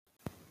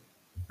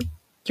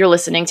You're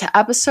listening to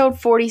episode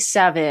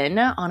 47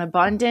 on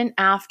Abundant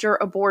After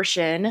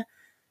Abortion,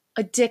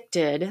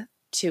 Addicted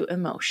to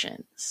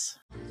Emotions.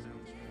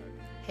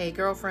 Hey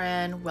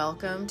girlfriend,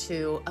 welcome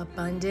to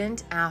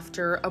Abundant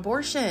After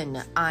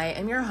Abortion. I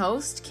am your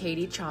host,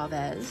 Katie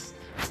Chavez,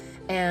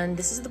 and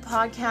this is the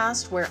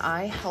podcast where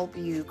I help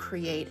you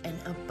create an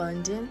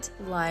abundant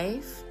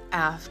life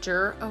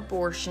after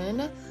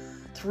abortion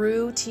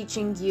through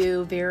teaching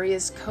you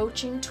various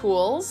coaching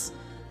tools,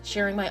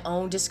 sharing my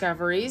own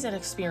discoveries and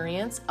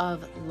experience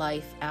of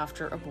life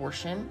after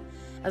abortion,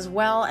 as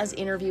well as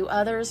interview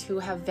others who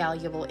have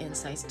valuable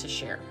insights to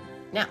share.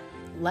 Now,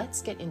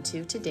 let's get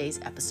into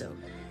today's episode.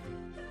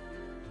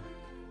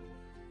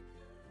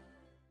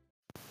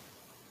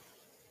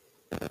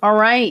 All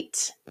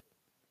right.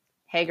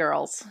 Hey,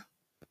 girls.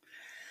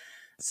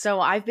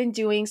 So I've been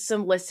doing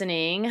some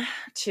listening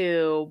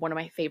to one of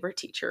my favorite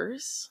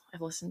teachers.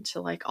 I've listened to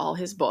like all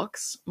his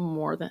books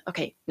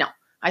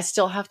I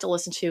still have to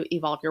listen to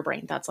Evolve Your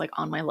Brain. That's like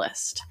on my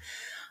list.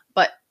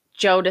 But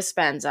Joe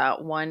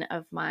Dispenza, one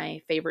of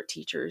my favorite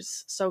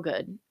teachers, so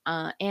good.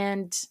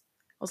 And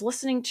I was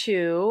listening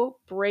to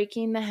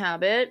Breaking the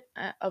Habit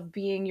of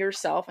Being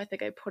Yourself. I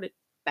think I put it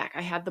back.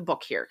 I had the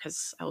book here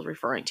because I was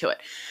referring to it.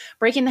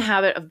 Breaking the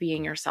Habit of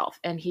Being Yourself.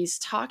 And he's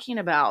talking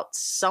about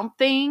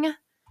something.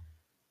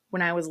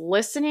 When I was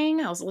listening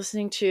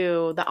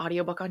to the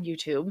audiobook on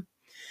YouTube.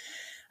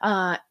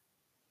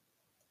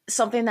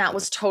 Something that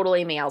was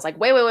totally me. I was like,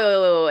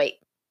 wait.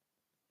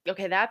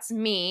 Okay, that's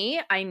me.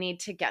 I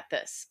need to get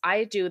this.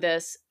 I do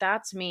this.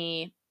 That's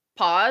me.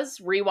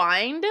 Pause,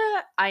 rewind.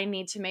 I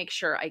need to make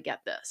sure I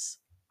get this.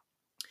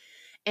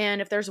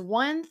 And if there's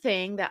one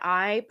thing that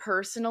I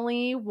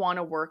personally want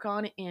to work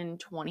on in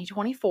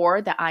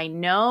 2024 that I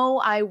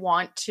know I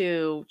want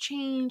to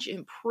change,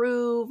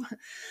 improve,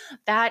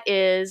 that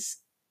is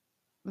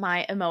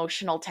my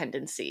emotional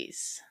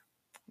tendencies.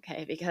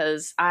 Okay,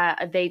 because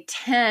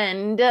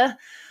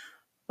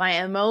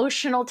my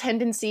emotional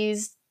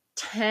tendencies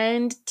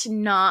tend to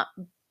not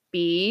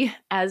be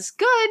as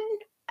good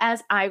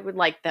as I would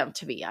like them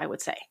to be, I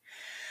would say.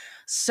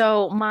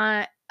 So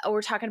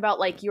we're talking about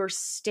like your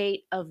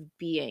state of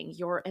being,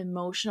 your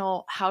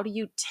emotional, how do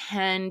you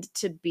tend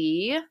to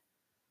be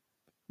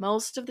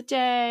most of the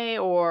day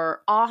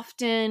or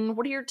often?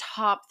 What are your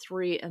top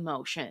 3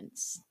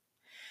 emotions?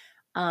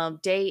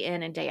 Day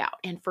in and day out.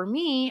 And for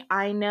me,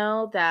 I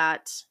know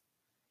that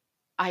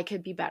I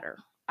could be better.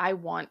 I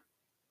want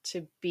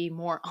to be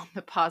more on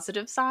the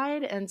positive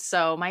side. And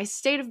so my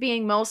state of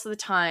being most of the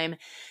time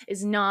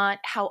is not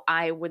how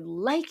I would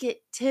like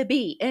it to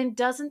be. And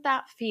doesn't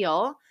that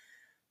feel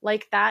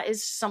like that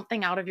is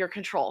something out of your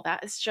control?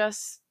 That is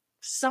just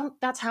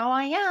that's how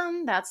I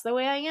am. That's the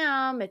way I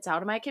am. It's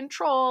out of my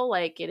control.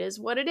 Like it is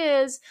what it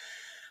is.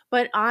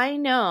 But I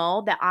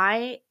know that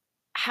I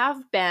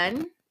have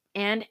been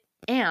and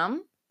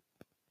am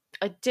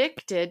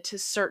addicted to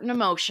certain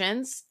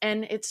emotions,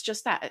 and it's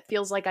just that it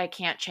feels like I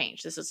can't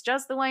change. This is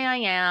just the way I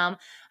am.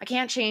 I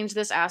can't change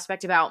this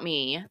aspect about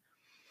me.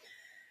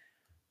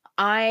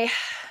 I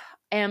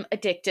am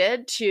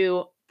addicted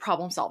to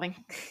problem solving.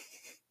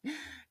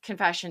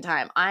 Confession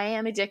time. I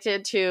am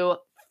addicted to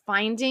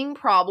finding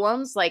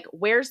problems, like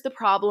where's the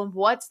problem?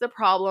 What's the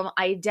problem?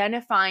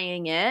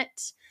 Identifying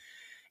it,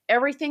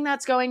 everything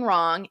that's going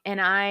wrong, and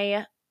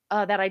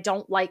that I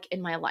don't like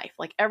in my life.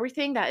 Like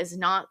everything that is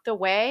not the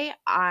way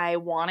I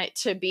want it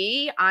to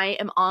be, I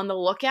am on the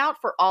lookout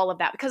for all of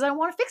that because I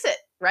want to fix it,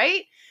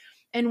 right?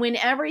 And when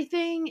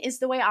everything is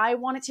the way I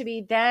want it to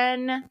be,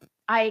 then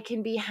I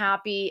can be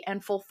happy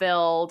and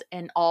fulfilled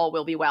and all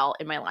will be well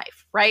in my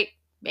life, right?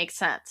 Makes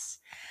sense.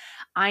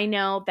 I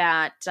know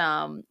that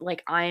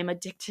I am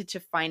addicted to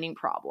finding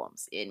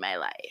problems in my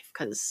life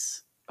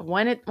because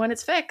when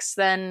it's fixed,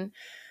 then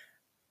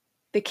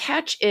the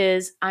catch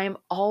is I'm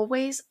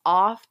always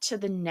off to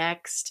the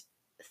next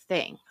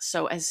thing.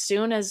 So as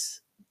soon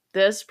as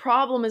this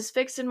problem is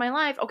fixed in my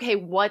life, okay,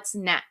 what's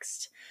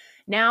next?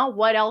 Now,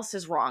 what else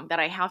is wrong that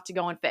I have to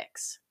go and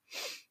fix?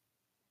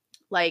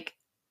 Like,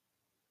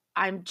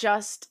 I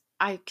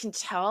can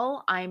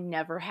tell I'm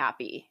never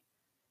happy.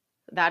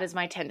 That is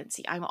my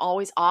tendency. I'm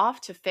always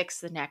off to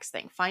fix the next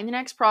thing, find the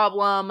next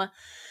problem.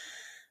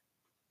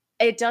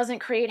 It doesn't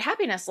create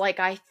happiness like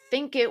I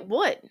think it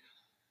would.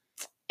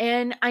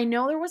 And I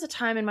know there was a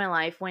time in my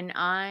life when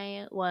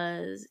I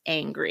was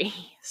angry.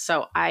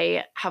 So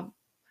I have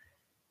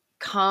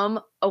come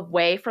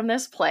away from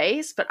this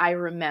place, but I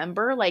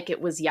remember like it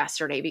was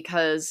yesterday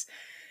because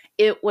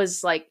it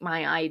was like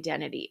my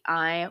identity.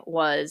 I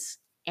was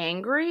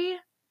angry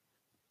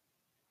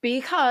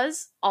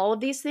because all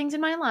of these things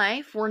in my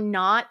life were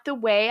not the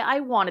way I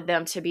wanted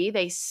them to be.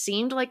 They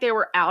seemed like they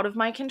were out of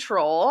my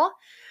control.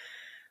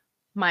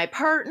 My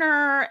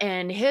partner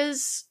and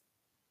his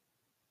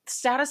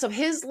status of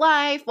his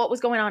life, what was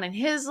going on in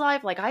his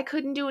life. Like I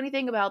couldn't do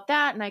anything about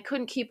that and I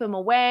couldn't keep him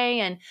away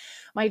and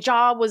my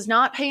job was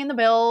not paying the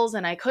bills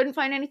and I couldn't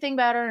find anything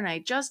better and I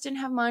just didn't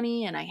have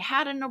money and I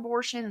had an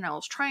abortion and I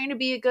was trying to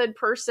be a good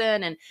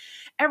person and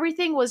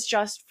everything was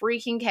just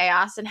freaking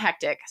chaos and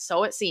hectic.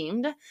 So it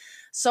seemed.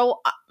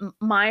 So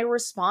my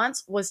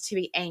response was to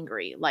be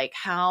angry, like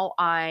how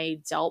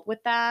I dealt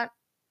with that,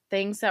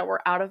 things that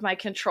were out of my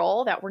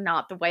control, that were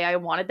not the way I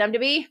wanted them to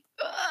be.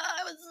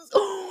 I was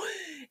so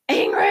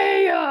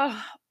angry.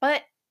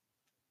 But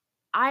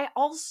I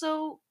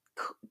also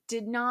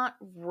did not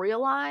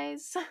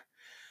realize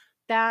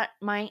that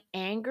my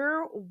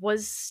anger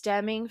was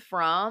stemming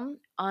from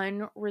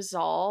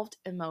unresolved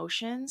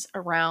emotions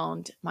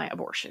around my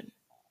abortion.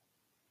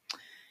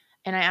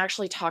 And I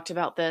actually talked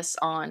about this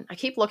I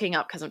keep looking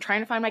up because I'm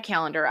trying to find my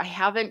calendar. I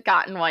haven't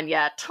gotten one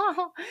yet.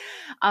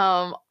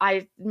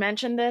 I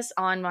mentioned this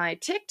on my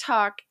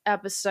TikTok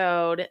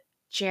episode,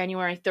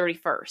 January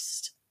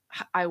 31st.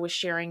 I was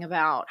sharing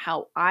about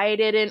how I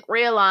didn't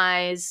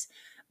realize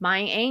my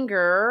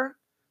anger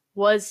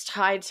was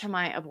tied to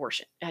my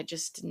abortion. I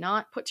just did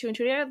not put two and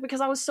two together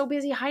because I was so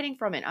busy hiding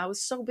from it. I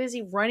was so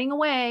busy running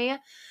away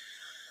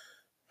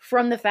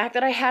from the fact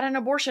that I had an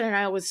abortion, and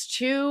I was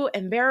too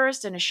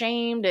embarrassed and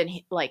ashamed and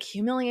like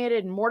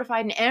humiliated and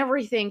mortified and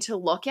everything to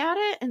look at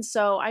it. And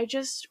so I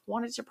just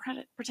wanted to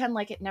pretend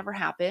like it never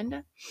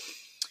happened.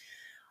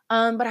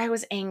 But I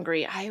was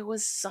angry. I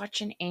was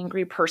such an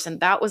angry person.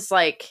 That was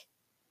like,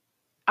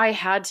 I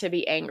had to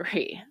be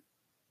angry.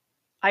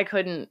 I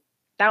couldn't,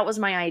 that was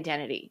my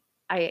identity.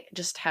 I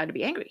just had to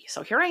be angry.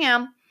 So here I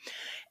am,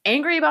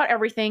 angry about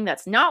everything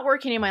that's not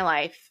working in my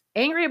life,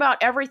 angry about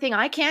everything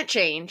I can't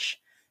change.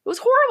 It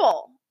was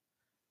horrible.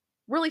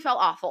 Really felt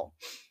awful.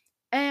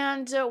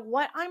 And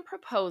what I'm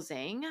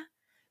proposing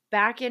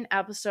back in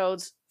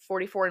episodes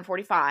 44 and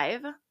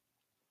 45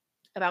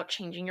 about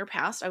changing your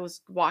past, I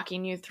was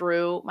walking you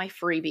through my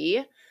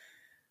freebie,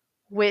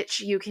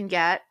 which you can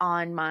get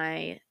on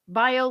my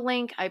bio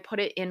link. I put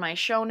it in my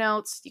show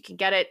notes. You can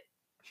get it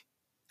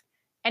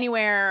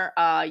anywhere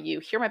you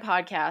hear my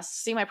podcast,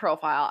 see my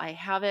profile. I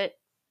have it,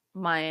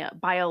 my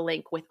bio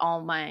link with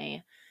all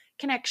my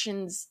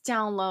connections,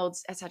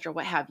 downloads, etc.,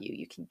 what have you.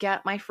 You can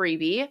get my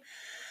freebie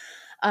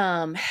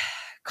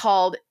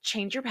called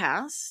Change Your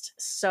Past.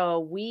 So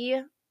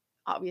we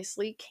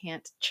obviously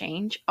can't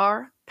change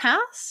our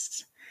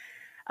past,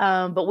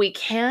 but we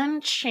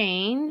can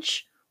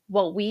change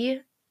what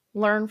we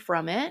learn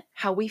from it,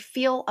 how we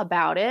feel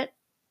about it,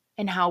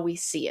 and how we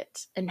see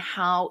it, and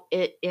how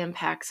it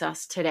impacts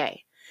us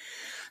today.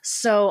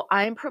 So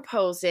I'm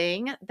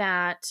proposing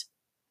that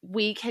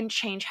we can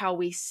change how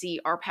we see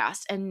our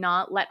past and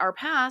not let our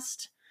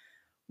past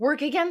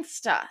work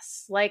against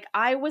us. Like,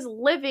 I was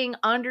living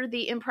under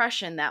the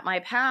impression that my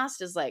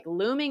past is like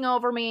looming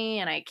over me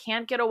and I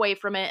can't get away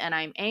from it, and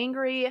I'm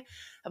angry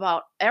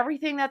about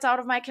everything that's out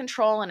of my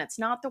control and it's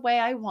not the way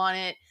I want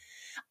it.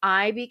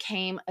 I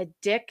became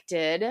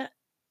addicted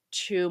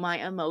to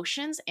my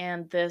emotions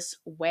and this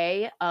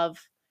way of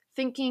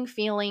thinking,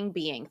 feeling,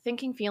 being,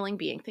 thinking, feeling,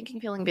 being, thinking,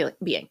 feeling,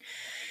 being.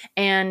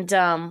 And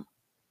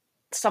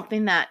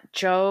something that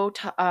Joe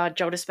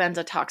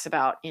Dispenza talks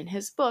about in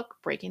his book,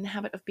 Breaking the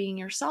Habit of Being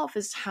Yourself,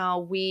 is how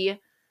we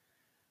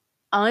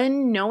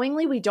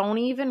unknowingly, we don't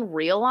even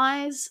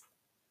realize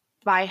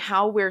by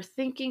how we're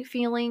thinking,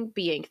 feeling,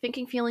 being,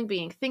 thinking, feeling,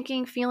 being,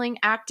 thinking, feeling,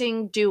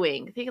 acting,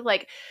 doing. Think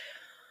like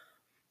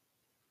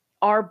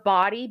our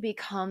body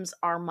becomes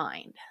our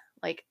mind.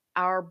 Like,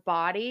 our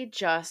body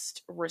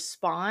just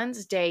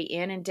responds day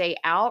in and day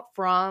out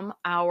from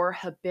our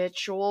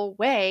habitual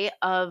way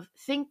of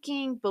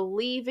thinking,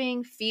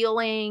 believing,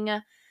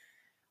 feeling.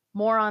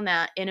 More on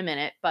that in a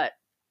minute, but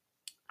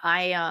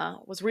I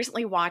was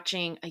recently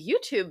watching a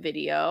YouTube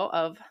video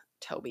of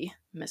Tony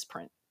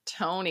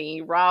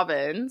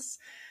Robbins.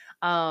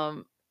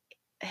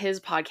 His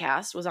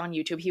podcast was on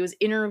YouTube. He was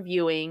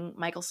interviewing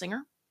Michael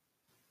Singer.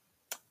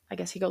 I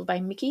guess he goes by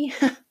Mickey.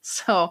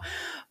 So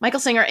Michael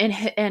Singer,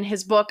 in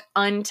his book,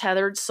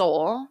 Untethered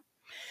Soul,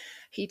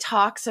 he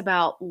talks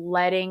about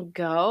letting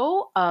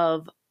go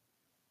of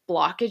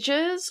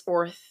blockages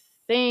or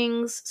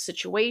things,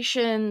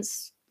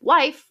 situations,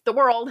 life, the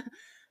world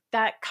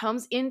that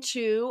comes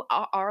into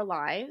our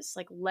lives,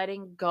 like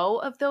letting go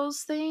of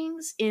those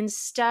things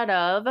instead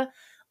of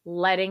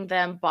letting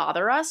them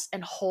bother us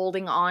and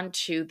holding on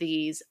to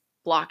these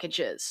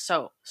blockages.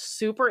 So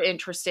super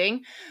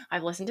interesting.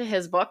 I've listened to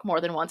his book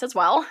more than once as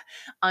well,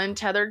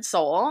 Untethered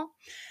Soul.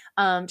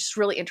 Just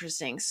really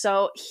interesting.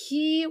 So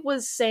he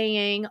was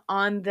saying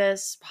on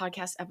this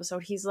podcast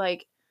episode, he's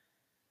like,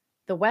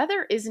 the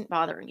weather isn't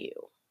bothering you.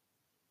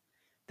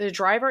 The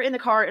driver in the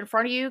car in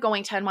front of you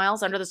going 10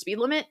 miles under the speed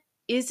limit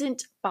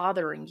isn't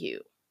bothering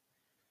you.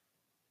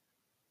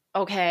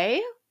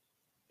 Okay?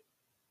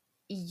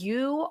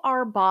 You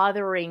are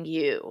bothering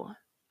you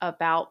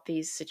about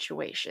these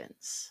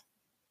situations.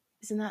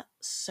 Isn't that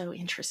so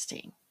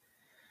interesting?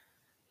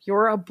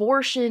 Your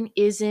abortion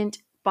isn't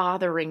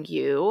bothering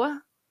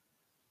you.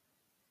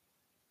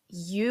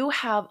 You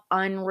have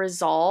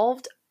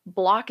unresolved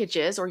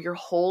blockages, or you're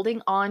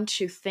holding on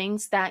to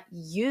things that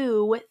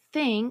you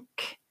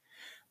think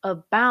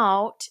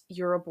about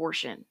your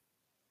abortion.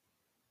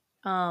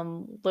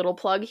 Little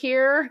plug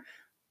here.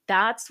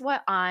 That's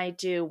what I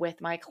do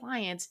with my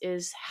clients,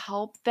 is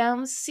help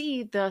them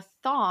see the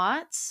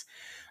thoughts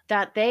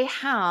that they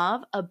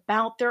have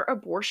about their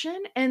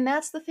abortion. And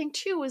that's the thing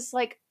too, is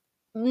like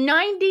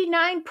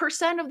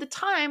 99% of the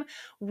time,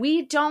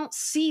 we don't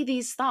see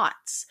these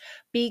thoughts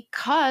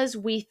because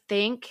we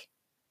think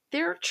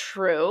they're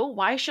true.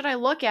 Why should I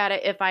look at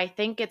it if I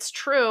think it's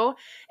true?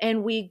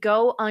 And we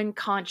go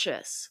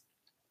unconscious.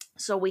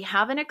 So we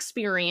have an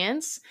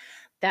experience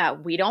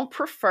that we don't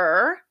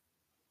prefer,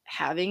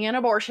 having an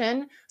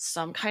abortion,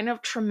 some kind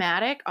of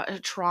traumatic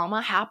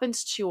trauma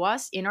happens to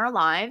us in our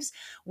lives.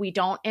 We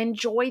don't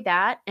enjoy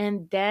that.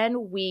 And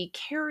then we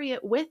carry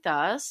it with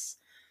us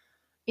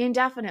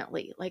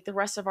indefinitely, like the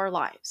rest of our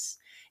lives.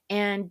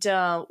 And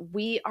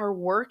we are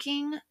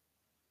working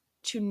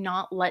to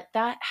not let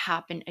that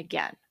happen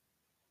again.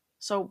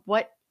 So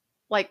what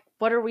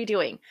are we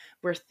doing?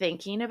 We're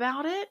thinking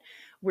about it.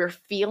 We're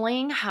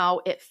feeling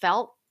how it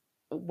felt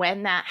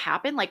when that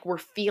happened. Like we're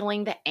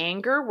feeling the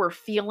anger, we're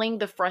feeling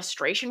the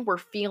frustration, we're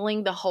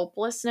feeling the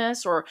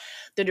hopelessness or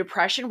the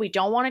depression. We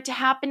don't want it to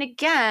happen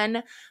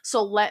again.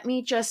 So let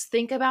me just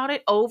think about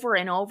it over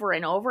and over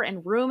and over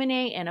and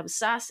ruminate and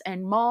obsess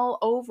and mull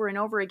over and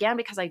over again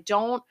because I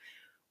don't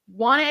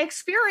want to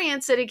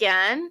experience it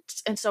again.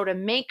 And so to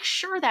make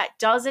sure that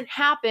doesn't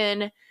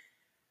happen,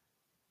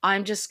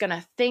 I'm just going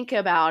to think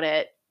about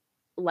it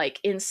like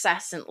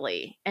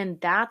incessantly. And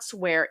that's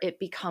where it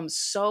becomes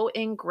so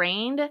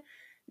ingrained,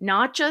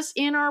 not just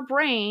in our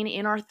brain,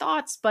 in our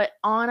thoughts, but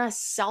on a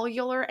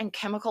cellular and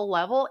chemical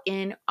level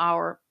in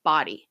our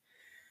body.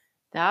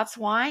 That's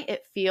why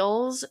it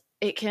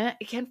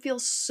can feel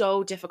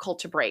so difficult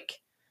to break.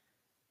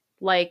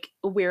 Like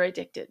we're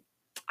addicted.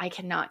 I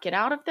cannot get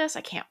out of this.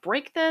 I can't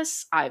break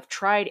this. I've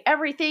tried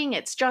everything.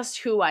 It's just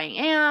who I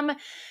am.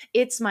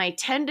 It's my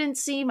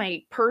tendency,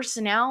 my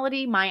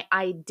personality, my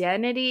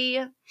identity.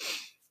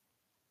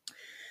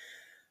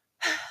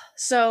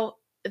 So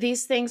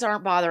these things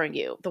aren't bothering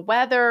you. The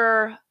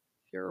weather,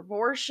 your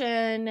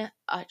abortion,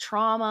 a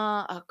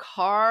trauma, a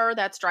car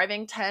that's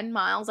driving 10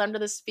 miles under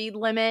the speed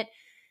limit,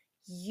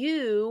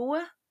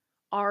 you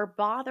are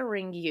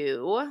bothering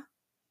you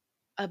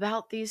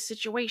about these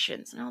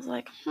situations. And I was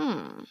like,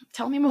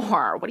 tell me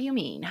more. What do you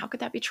mean? How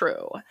could that be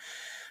true?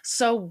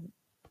 So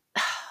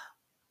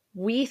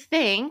we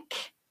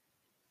think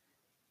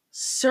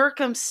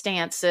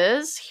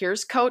circumstances,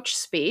 here's coach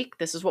speak.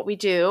 This is what we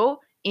do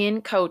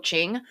in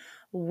coaching.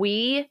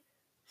 We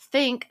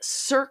think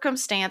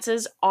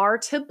circumstances are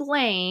to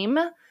blame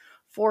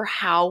for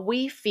how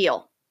we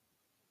feel,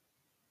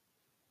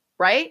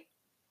 right?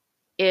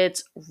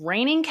 It's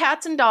raining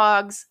cats and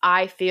dogs.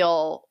 I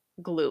feel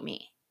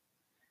gloomy.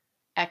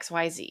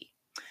 XYZ.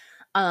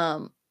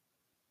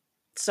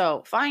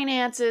 So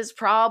finances,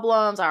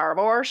 problems, our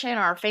abortion,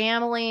 our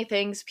family,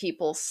 things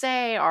people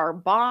say, our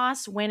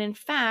boss, when in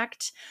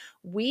fact,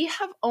 we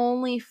have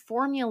only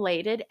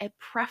formulated a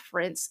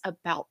preference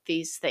about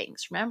these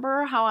things.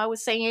 Remember how I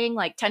was saying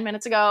like 10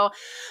 minutes ago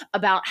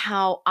about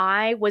how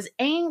I was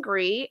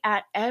angry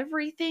at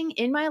everything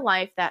in my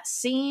life that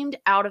seemed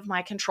out of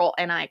my control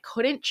and I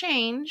couldn't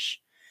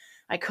change.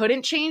 I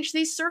couldn't change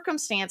these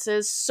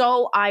circumstances,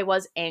 so I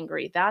was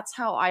angry. That's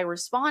how I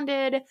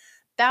responded.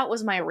 That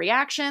was my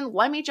reaction.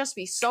 Let me just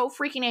be so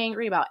freaking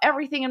angry about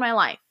everything in my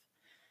life.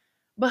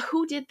 But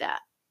who did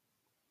that?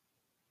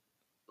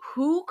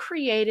 Who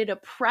created a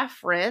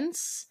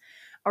preference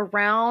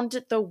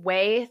around the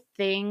way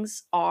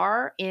things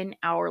are in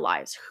our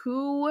lives?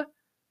 Who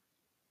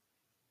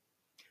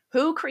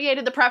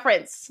created the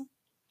preference?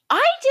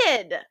 I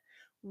did.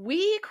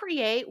 We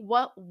create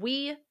what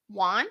we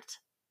want,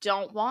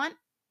 don't want.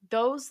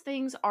 Those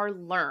things are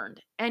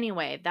learned.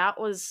 Anyway,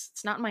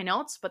 it's not in my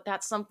notes, but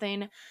that's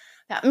something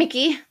that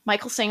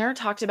Michael Singer,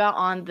 talked about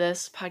on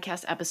this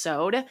podcast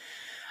episode.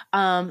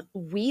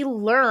 We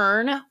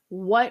learn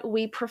what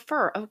we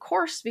prefer, of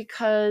course,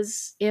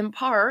 because in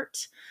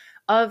part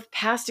of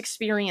past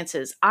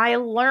experiences, I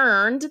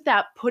learned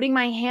that putting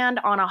my hand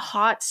on a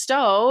hot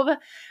stove,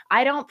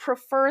 I don't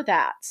prefer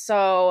that.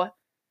 So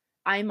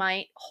I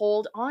might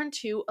hold on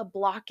to a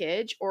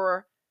blockage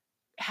or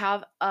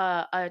have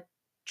a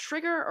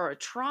trigger or a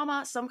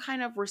trauma, some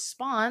kind of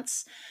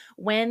response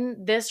when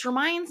this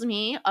reminds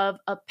me of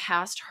a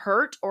past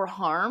hurt or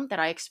harm that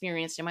I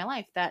experienced in my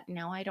life that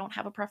now I don't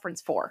have a preference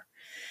for.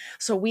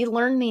 So we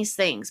learn these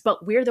things,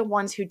 but we're the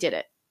ones who did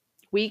it.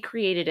 We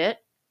created it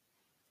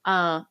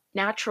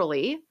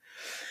naturally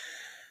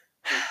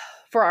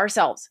for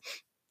ourselves,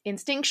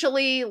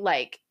 instinctually,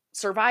 like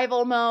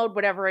survival mode,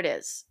 whatever it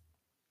is.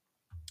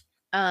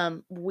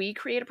 We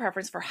create a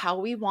preference for how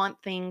we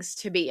want things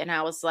to be. And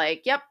I was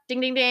like, yep,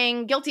 ding, ding,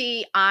 ding,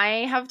 guilty.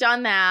 I have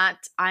done that.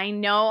 I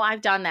know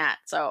I've done that.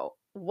 So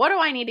what do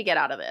I need to get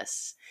out of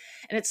this?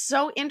 And it's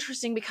so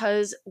interesting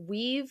because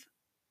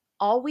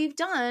all we've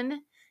done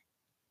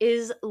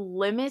is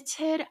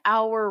limited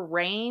our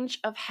range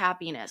of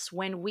happiness.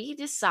 When we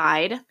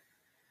decide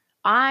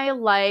I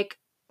like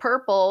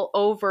purple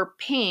over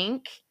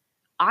pink,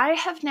 I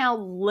have now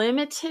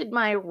limited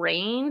my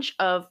range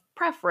of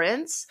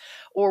preference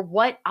or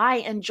what I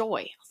enjoy.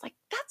 I was like,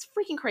 that's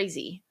freaking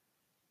crazy.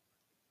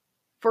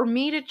 For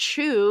me to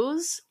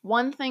choose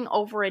one thing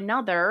over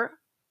another,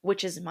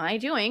 which is my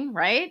doing,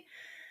 right?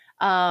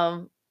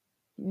 Um,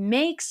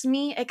 makes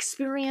me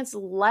experience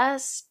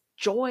less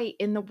joy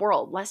in the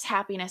world, less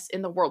happiness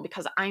in the world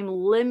because I'm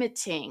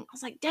limiting. I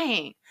was like,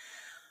 dang,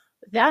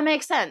 that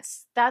makes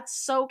sense. That's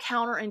so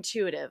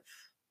counterintuitive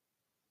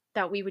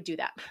that we would do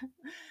that.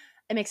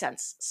 It makes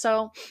sense.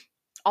 So,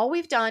 all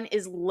we've done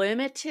is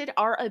limited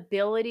our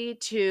ability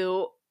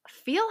to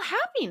feel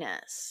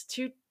happiness,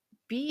 to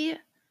be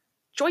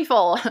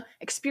joyful,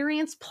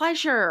 experience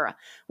pleasure.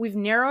 We've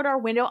narrowed our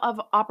window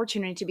of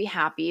opportunity to be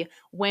happy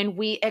when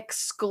we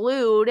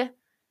exclude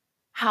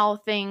how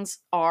things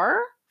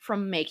are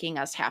from making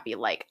us happy.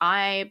 Like,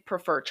 I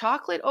prefer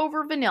chocolate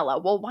over vanilla.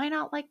 Well, why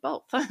not like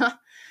both?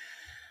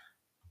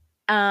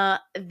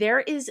 There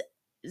is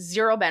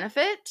zero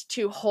benefit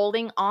to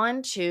holding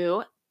on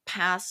to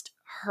past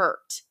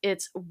hurt.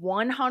 It's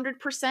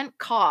 100%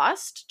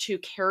 cost to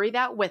carry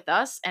that with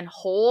us and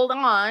hold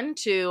on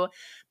to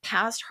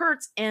past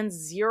hurts, and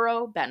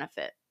zero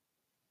benefit.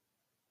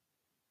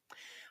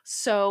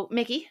 So,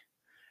 Mickey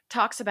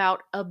talks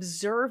about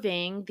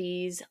observing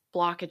these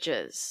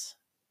blockages,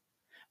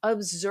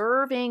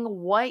 observing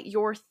what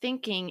you're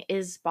thinking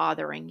is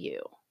bothering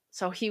you.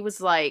 So he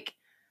was like,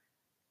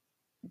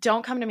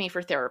 don't come to me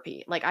for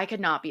therapy. Like, I could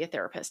not be a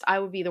therapist. I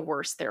would be the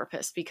worst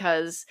therapist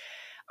because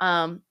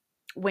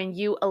when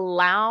you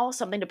allow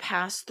something to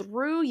pass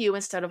through you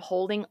instead of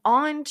holding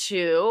on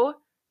to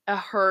a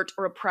hurt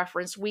or a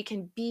preference, we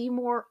can be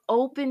more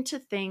open to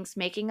things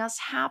making us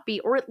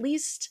happy, or at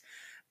least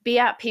be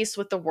at peace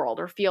with the world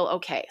or feel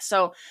okay.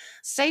 So,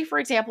 say, for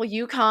example,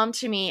 you come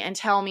to me and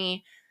tell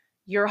me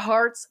your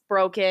heart's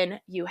broken,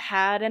 you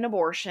had an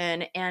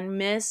abortion, and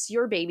miss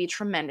your baby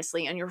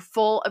tremendously, and you're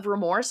full of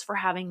remorse for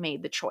having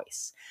made the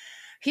choice.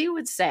 He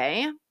would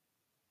say,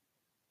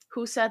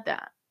 who said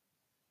that?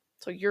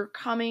 So you're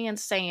coming and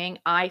saying,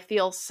 I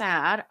feel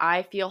sad,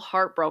 I feel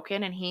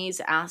heartbroken, and he's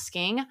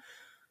asking,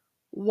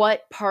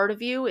 what part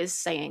of you is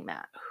saying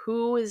that?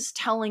 Who is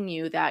telling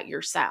you that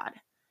you're sad?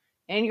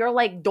 And you're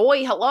like,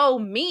 doy, hello,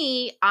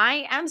 me.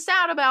 I am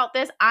sad about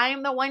this.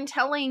 I'm the one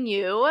telling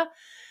you.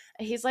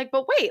 And he's like,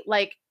 but wait,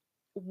 like,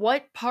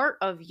 what part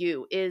of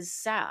you is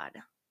sad?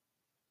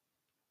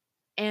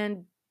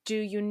 And do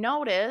you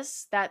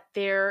notice that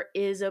there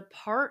is a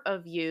part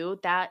of you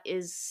that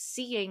is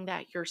seeing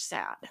that you're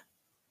sad?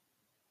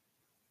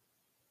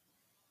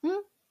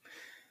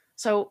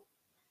 So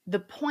the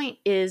point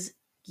is,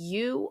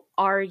 you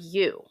are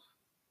you.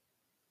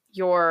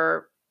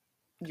 Your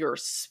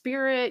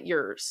spirit,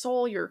 your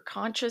soul, your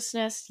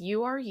consciousness,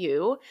 you are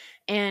you,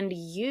 and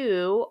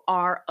you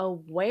are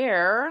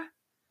aware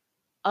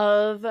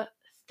of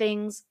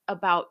things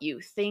about you,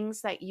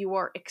 things that you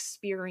are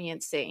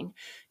experiencing.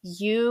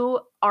 You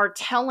are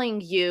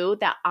telling you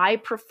that I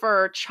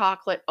prefer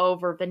chocolate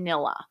over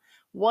vanilla.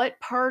 What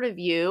part of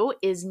you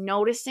is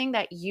noticing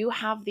that you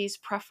have these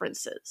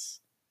preferences?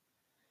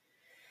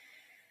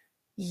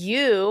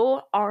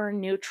 You are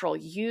neutral.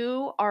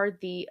 You are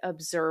the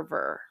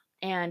observer.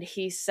 And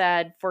he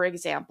said, for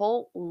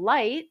example,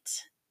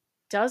 light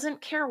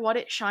doesn't care what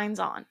it shines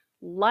on.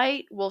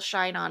 Light will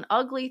shine on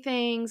ugly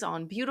things,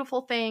 on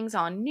beautiful things,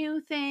 on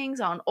new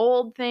things, on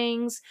old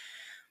things,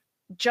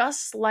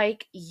 just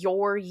like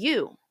you're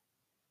you.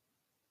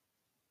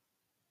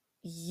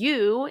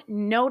 You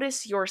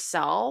notice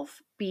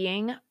yourself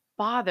being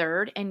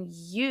bothered, and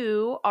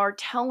you are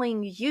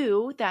telling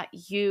you that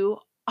you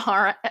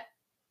are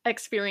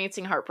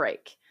experiencing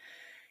heartbreak,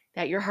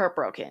 that you're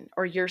heartbroken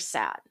or you're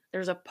sad.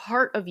 There's a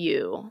part of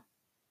you,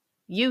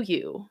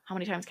 how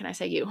many times can I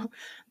say you,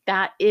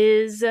 that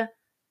is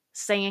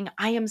saying,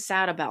 I am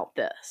sad about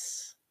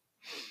this.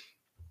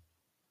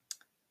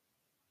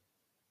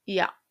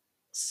 Yeah.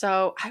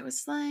 So I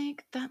was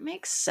like, that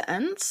makes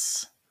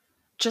sense.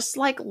 Just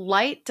like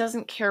light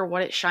doesn't care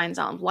what it shines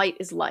on, light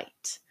is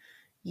light.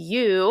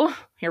 You,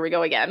 here we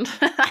go again,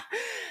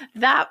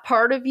 that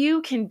part of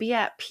you can be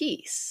at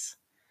peace.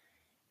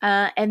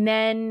 And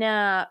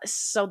then,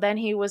 so then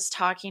he was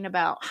talking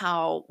about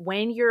how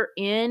when you're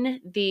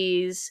in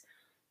these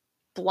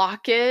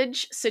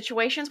blockage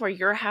situations where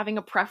you're having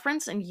a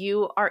preference and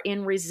you are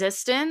in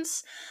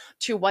resistance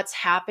to what's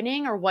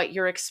happening or what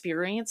you're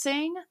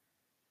experiencing,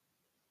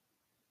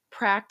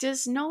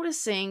 practice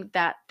noticing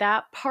that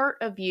that part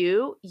of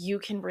you, you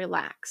can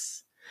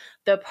relax.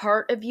 The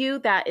part of you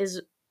that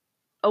is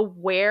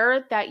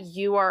aware that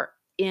you are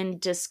in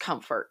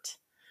discomfort.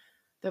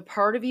 The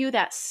part of you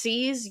that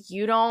sees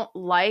you don't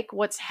like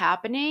what's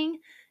happening,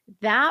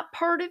 that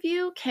part of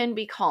you can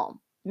be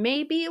calm.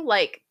 Maybe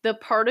like the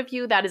part of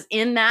you that is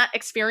in that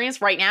experience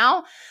right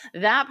now,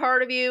 that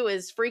part of you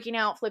is freaking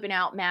out, flipping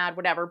out, mad,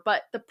 whatever.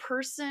 But the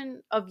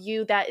person of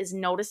you that is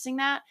noticing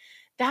that,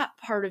 that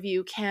part of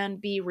you can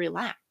be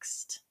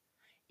relaxed.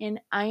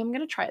 And I am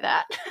going to try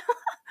that.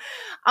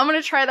 I'm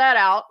going to try that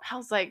out. I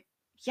was like,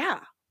 yeah,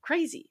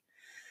 crazy.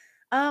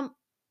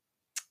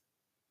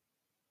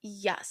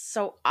 Yes.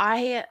 So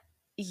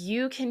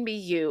you can be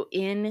you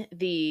in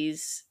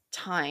these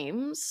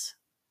times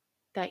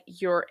that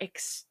you're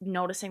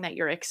noticing that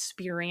you're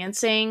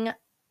experiencing,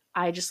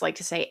 I just like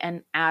to say,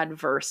 an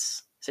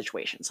adverse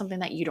situation, something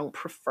that you don't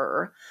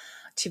prefer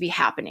to be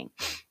happening.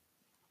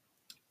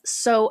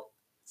 So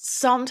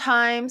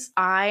sometimes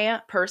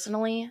I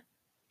personally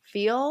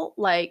feel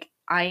like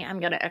I am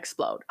going to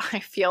explode. I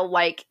feel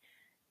like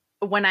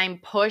when I'm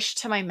pushed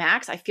to my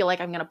max, I feel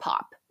like I'm going to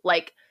pop.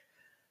 Like,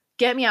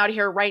 get me out of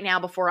here right now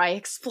before I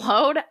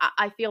explode.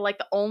 I feel like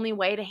the only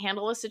way to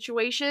handle a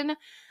situation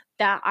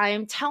that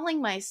I'm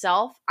telling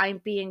myself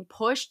I'm being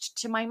pushed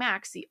to my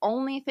max, the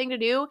only thing to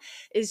do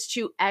is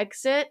to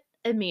exit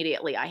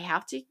immediately. I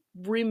have to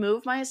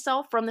remove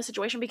myself from the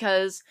situation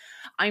because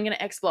I'm going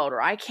to explode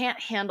or I can't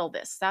handle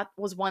this. That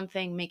was one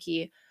thing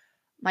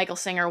Michael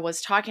Singer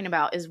was talking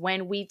about, is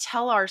when we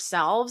tell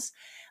ourselves,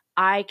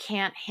 I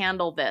can't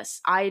handle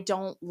this. I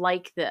don't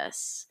like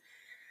this.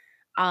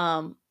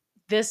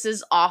 This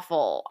is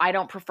awful. I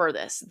don't prefer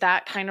this.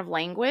 That kind of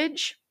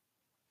language.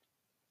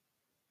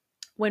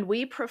 When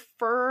we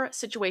prefer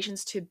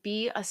situations to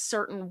be a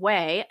certain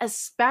way,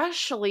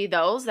 especially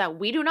those that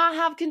we do not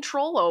have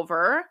control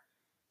over,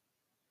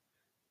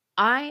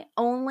 I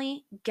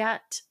only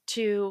get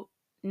to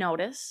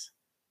notice.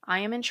 I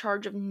am in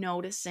charge of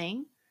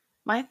noticing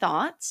my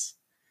thoughts,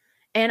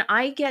 and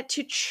I get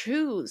to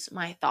choose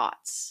my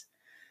thoughts.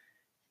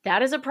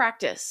 That is a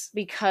practice,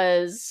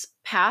 because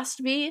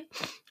past me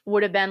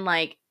would have been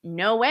like,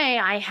 no way,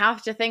 I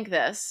have to think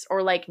this,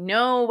 or like,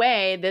 no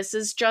way, this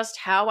is just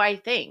how I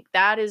think.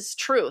 That is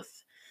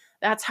truth.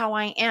 That's how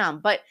I am.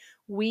 But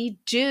we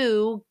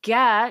do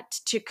get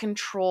to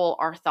control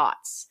our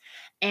thoughts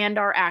and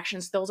our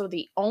actions. Those are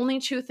the only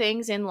two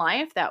things in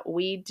life that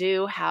we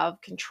do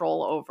have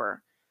control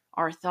over: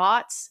 our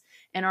thoughts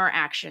and our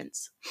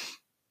actions.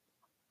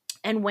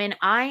 And when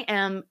I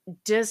am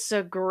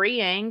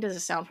disagreeing, does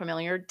it sound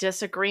familiar?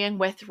 Disagreeing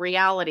with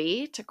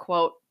reality, to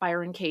quote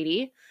Byron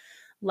Katie,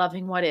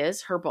 Loving What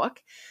Is, her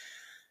book.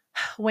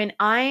 When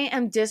I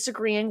am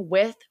disagreeing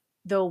with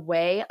the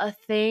way a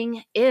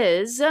thing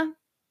is,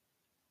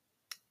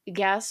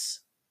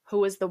 guess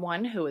who is the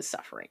one who is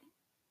suffering?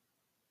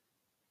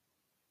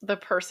 The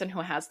person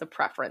who has the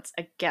preference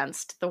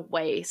against the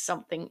way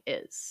something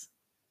is,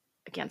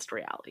 against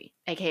reality,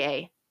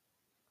 aka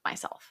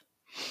myself.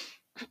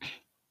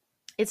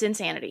 It's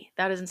insanity.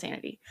 That is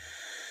insanity.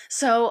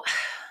 So,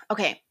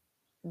 okay,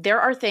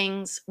 there are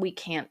things we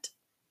can't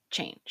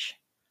change.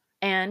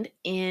 And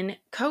in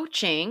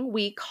coaching,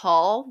 we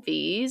call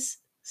these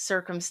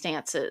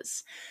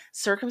circumstances.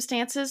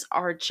 Circumstances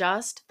are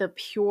just the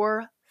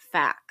pure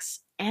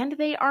facts, and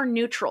they are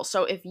neutral.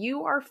 So if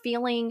you are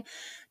feeling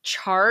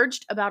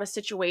charged about a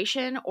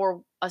situation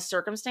or a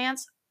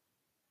circumstance,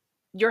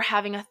 you're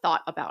having a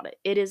thought about it.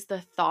 It is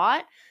the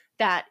thought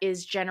that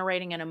is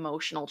generating an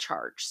emotional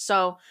charge.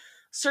 So,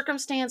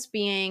 circumstance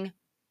being,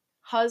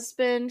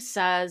 husband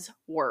says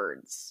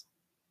words.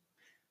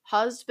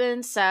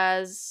 Husband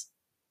says,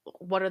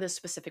 what are the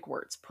specific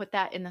words? Put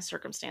that in the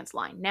circumstance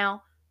line.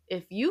 Now,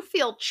 if you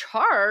feel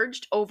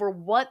charged over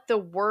what the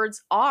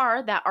words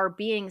are that are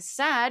being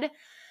said,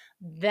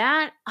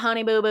 that,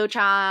 honey boo boo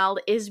child,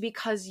 is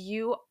because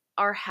you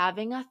are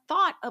having a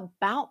thought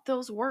about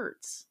those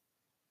words.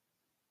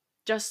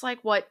 Just like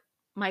what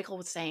Michael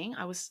was saying,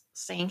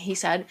 he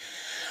said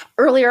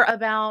earlier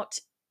about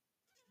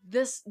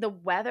this, the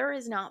weather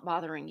is not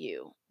bothering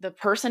you. The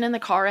person in the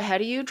car ahead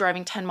of you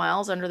driving 10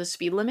 miles under the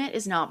speed limit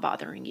is not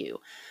bothering you.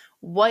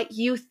 What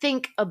you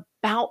think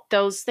about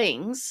those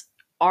things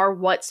are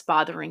what's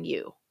bothering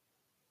you.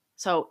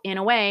 So in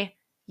a way,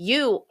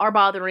 you are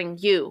bothering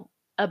you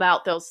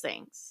about those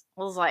things.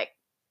 I was like,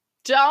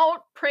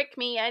 don't prick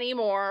me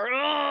anymore.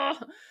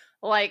 Ugh.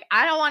 Like,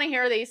 I don't want to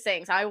hear these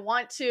things. I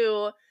want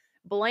to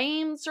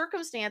blame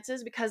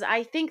circumstances because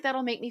I think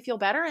that'll make me feel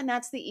better, and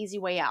that's the easy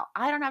way out.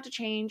 I don't have to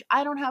change.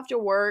 I don't have to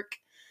work.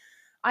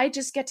 I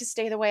just get to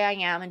stay the way I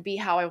am and be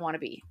how I want to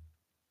be.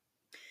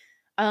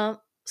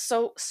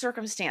 So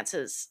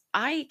circumstances,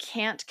 I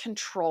can't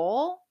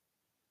control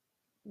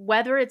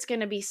whether it's going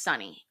to be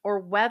sunny or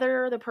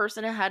whether the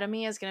person ahead of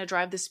me is going to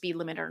drive the speed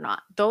limit or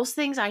not. Those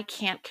things I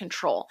can't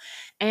control.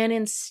 And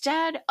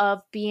instead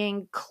of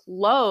being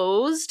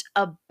closed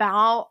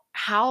about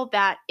how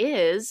that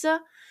is,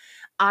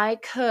 I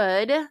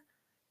could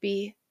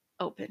be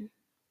open.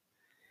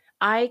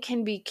 I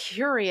can be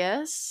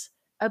curious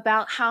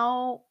about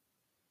how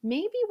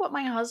maybe what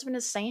my husband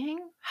is saying,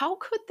 how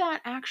could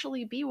that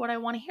actually be what I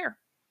want to hear?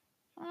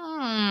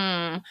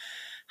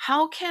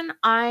 How can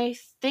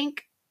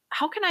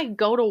I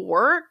go to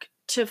work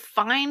to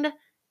find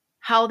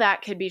how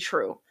that could be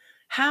true?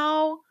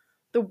 How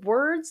the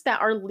words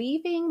that are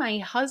leaving my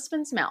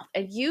husband's mouth,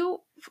 and you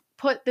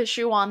put the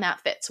shoe on that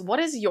fits. What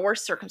is your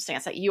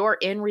circumstance that you're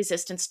in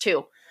resistance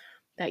to,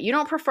 that you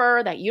don't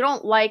prefer, that you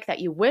don't like, that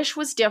you wish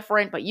was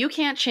different, but you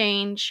can't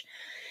change?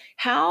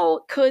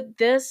 How could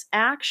this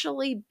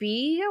actually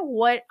be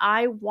what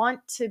I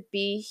want to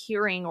be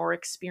hearing or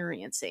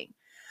experiencing?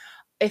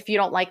 If you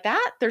don't like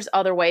that, there's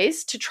other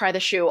ways to try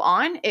the shoe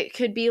on. It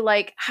could be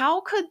like,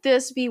 how could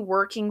this be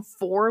working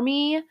for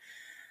me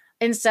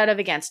instead of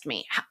against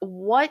me?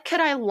 What could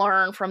I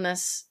learn from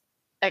this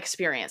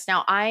experience?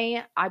 Now,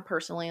 I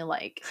personally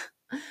like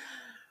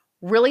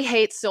really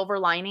hate silver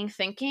lining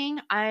thinking.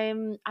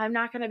 I'm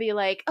not going to be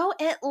like, "Oh,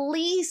 at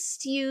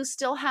least you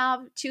still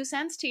have 2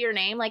 cents to your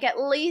name. Like at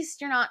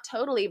least you're not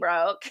totally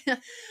broke."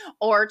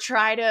 Or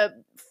try to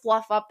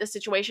fluff up the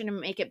situation and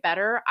make it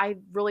better. I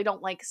really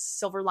don't like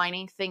silver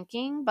lining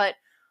thinking, but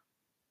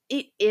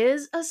it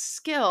is a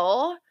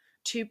skill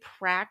to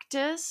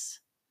practice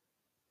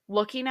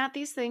looking at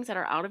these things that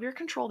are out of your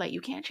control that you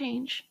can't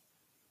change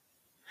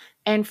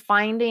and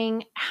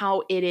finding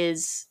how it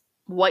is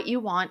what you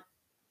want,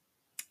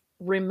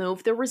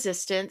 remove the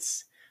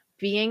resistance,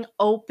 being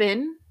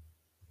open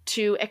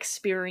to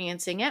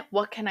experiencing it.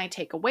 What can I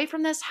take away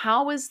from this?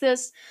 How is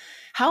this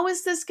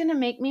going to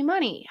make me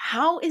money?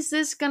 How is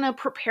this going to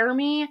prepare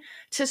me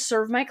to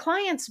serve my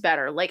clients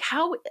better? Like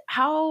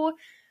how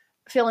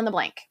fill in the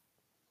blank.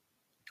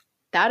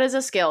 That is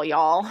a skill,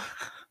 y'all,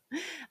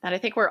 that I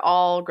think we're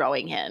all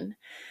growing in.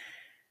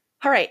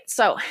 All right,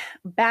 so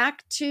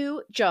back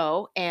to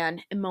Joe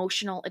and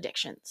emotional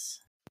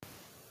addictions.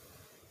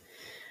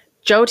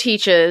 Joe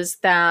teaches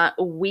that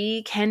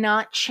we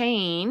cannot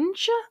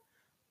change,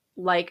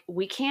 like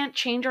we can't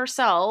change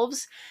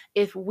ourselves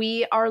if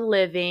we are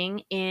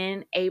living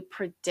in a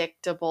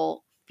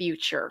predictable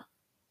future.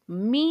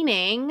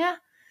 Meaning,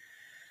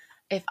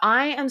 if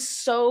I am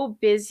so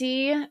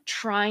busy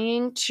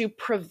trying to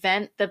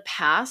prevent the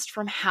past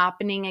from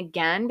happening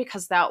again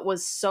because that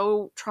was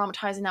so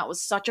traumatizing, that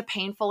was such a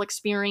painful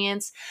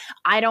experience,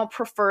 I don't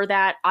prefer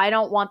that. I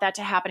don't want that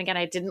to happen again.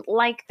 I didn't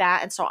like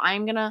that. And so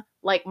I'm going to,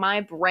 like,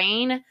 my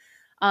brain,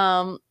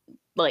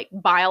 like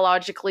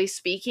biologically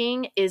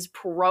speaking, is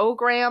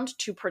programmed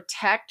to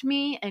protect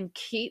me and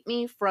keep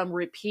me from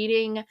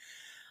repeating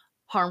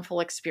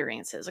harmful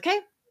experiences. Okay?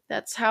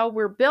 That's how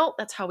we're built.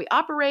 That's how we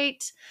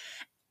operate.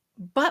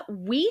 But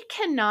we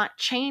cannot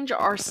change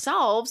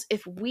ourselves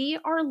if we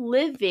are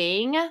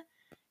living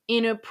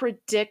in a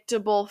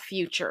predictable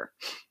future.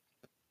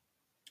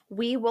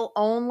 We will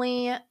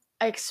only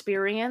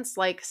experience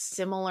like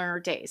similar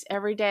days.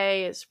 Every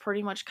day is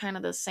pretty much kind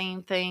of the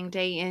same thing,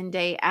 day in,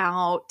 day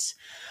out.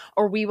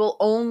 Or we will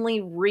only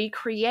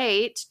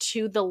recreate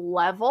to the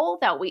level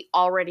that we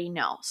already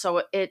know.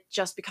 So it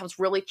just becomes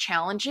really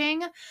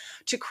challenging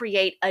to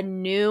create a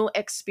new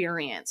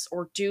experience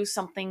or do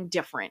something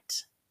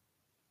different.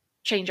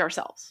 Change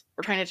ourselves.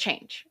 We're trying to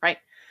change, right?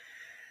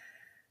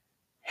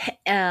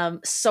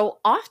 So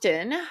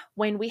often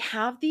when we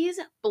have these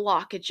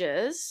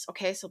blockages,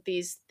 okay, so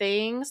these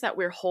things that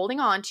we're holding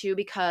on to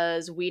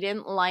because we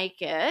didn't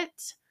like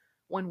it,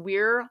 when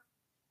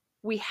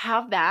we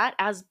have that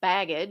as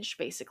baggage,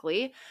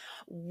 basically,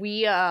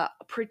 we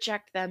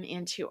project them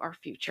into our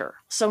future.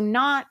 So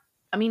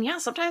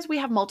sometimes we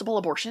have multiple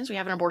abortions. We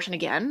have an abortion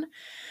again.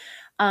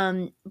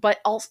 But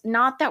also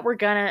not that we're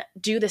gonna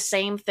do the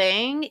same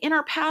thing in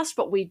our past,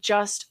 but we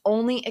just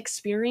only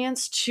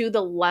experience to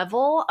the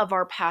level of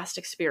our past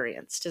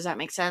experience. Does that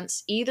make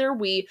sense? Either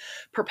we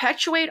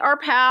perpetuate our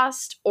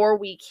past or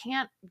we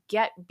can't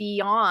get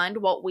beyond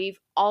what we've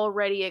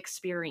already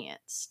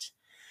experienced.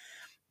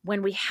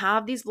 When we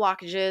have these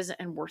blockages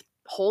and we're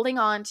holding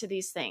on to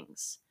these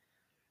things,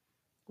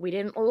 we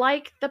didn't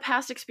like the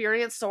past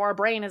experience, so our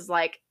brain is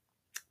like,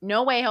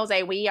 no way,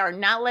 Jose, we are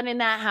not letting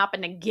that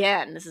happen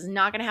again. This is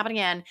not going to happen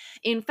again.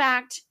 In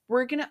fact,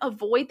 we're going to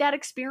avoid that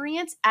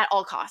experience at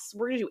all costs.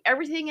 We're going to do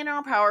everything in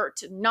our power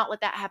to not let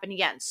that happen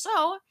again.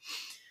 So,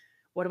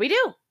 what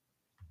do?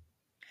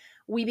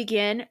 We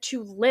begin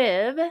to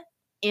live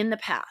in the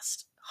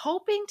past,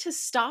 hoping to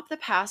stop the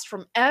past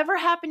from ever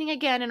happening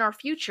again in our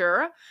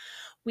future.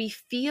 We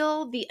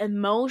feel the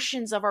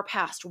emotions of our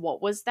past. What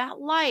was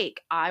that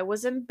like? I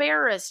was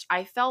embarrassed.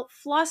 I felt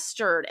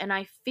flustered. And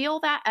I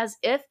feel that as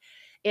if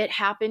it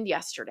happened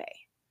yesterday.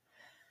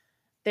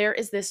 There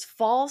is this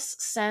false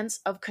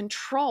sense of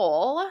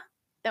control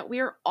that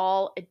we are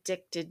all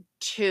addicted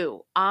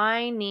to.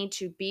 I need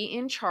to be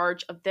in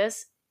charge of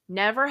this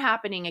never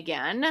happening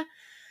again.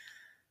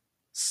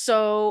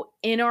 So,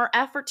 in our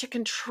effort to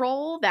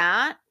control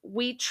that,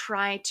 we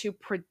try to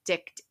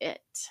predict it.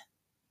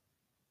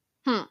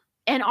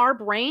 And our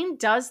brain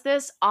does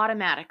this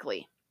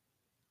automatically,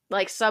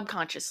 like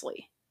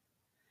subconsciously.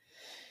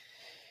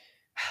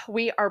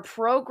 We are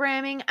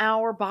programming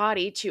our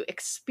body to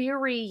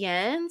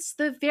experience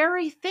the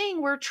very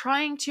thing we're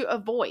trying to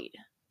avoid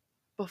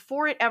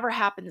before it ever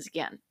happens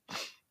again.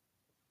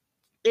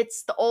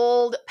 It's the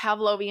old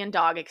Pavlovian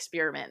dog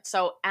experiment.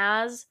 So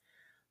as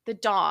the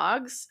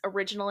dogs,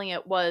 originally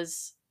it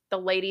was the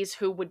ladies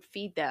who would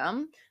feed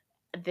them.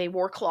 They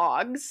wore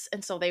clogs,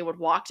 and so they would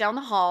walk down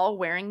the hall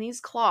wearing these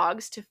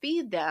clogs to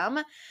feed them.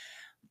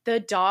 The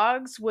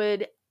dogs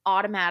would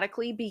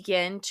automatically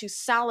begin to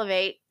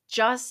salivate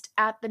just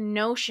at the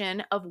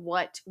notion of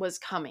what was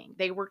coming.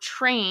 They were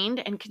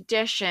trained and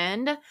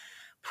conditioned,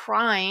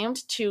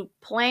 primed to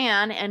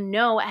plan and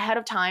know ahead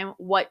of time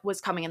what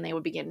was coming, and they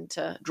would begin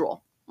to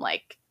drool.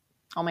 Like,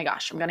 oh my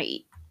gosh, I'm going to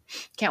eat.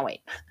 Can't wait.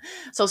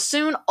 So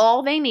soon,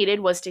 all they needed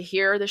was to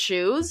hear the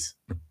shoes,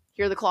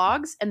 hear the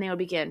clogs, and they would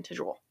begin to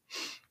drool.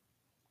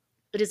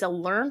 It is a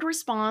learned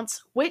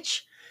response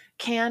which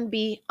can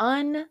be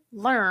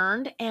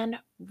unlearned and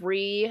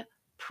reprogrammed.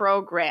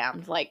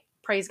 programmed. Like,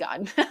 praise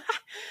God.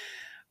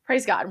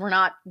 Praise God. We're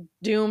not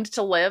doomed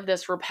to live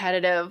this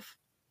repetitive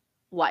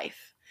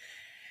life.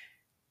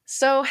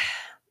 So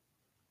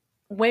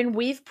when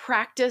we've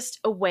practiced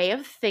a way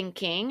of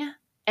thinking,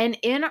 and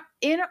in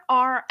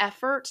our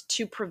effort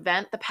to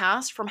prevent the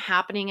past from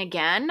happening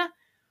again,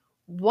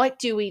 what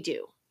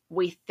do?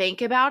 We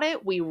think about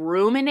it, we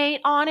ruminate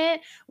on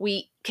it,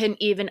 we can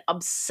even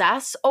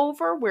obsess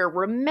over, we're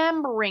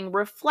remembering,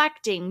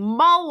 reflecting,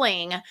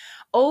 mulling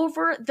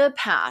over the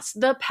past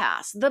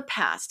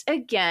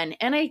again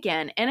and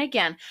again and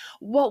again.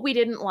 What we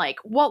didn't like,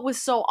 what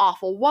was so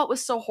awful, what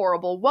was so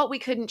horrible, what we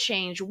couldn't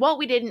change, what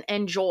we didn't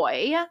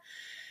enjoy.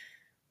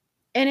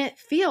 And it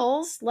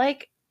feels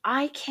like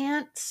I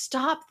can't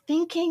stop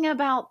thinking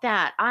about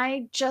that.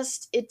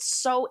 It's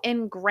so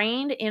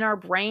ingrained in our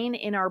brain,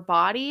 in our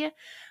body,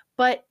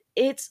 but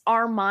it's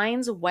our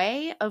mind's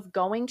way of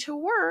going to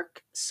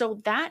work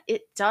so that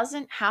it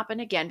doesn't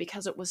happen again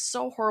because it was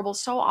so horrible,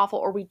 so awful,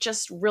 or we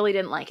just really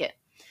didn't like it.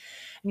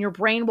 And your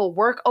brain will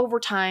work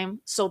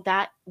overtime so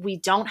that we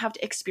don't have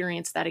to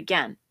experience that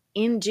again.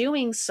 In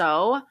doing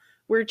so,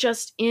 we're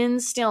just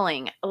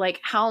instilling, like,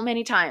 how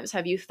many times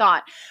have you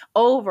thought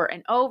over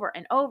and over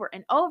and over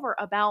and over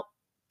about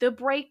the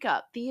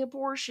breakup, the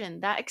abortion,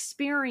 that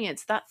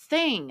experience, that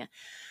thing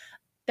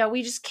that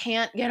we just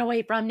can't get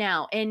away from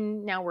now?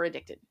 And now we're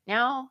addicted.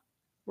 Now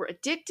we're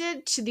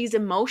addicted to these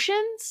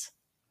emotions,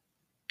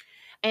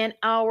 and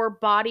our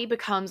body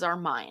becomes our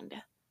mind.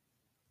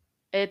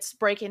 It's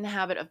breaking the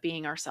habit of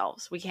being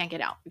ourselves. We can't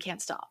get out. We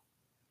can't stop.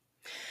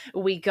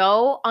 We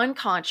go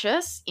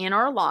unconscious in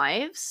our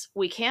lives.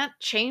 We can't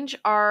change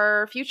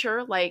our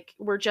future. Like,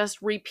 we're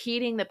just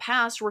repeating the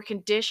past. We're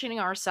conditioning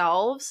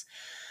ourselves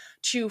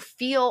to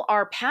feel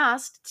our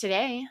past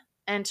today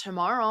and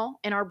tomorrow,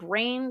 and our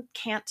brain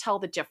can't tell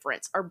the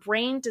difference. Our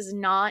brain does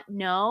not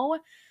know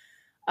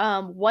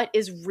what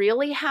is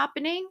really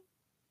happening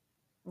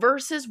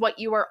versus what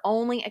you are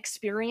only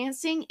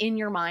experiencing in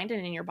your mind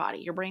and in your body.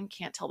 Your brain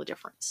can't tell the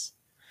difference.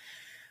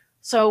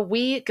 So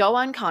we go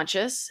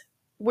unconscious.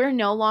 We're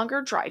no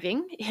longer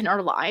driving in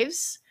our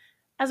lives.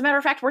 As a matter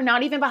of fact, we're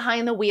not even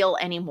behind the wheel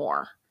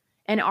anymore.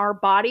 And our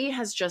body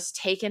has just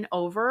taken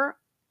over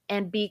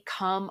and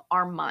become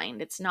our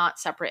mind. It's not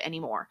separate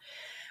anymore.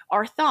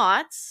 Our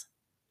thoughts,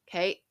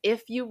 okay,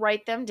 if you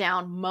write them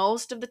down,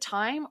 most of the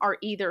time are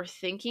either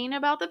thinking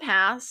about the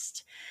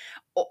past,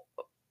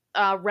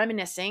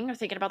 reminiscing or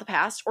thinking about the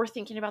past, or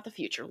thinking about the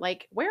future.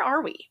 Like, where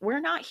are we?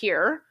 We're not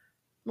here.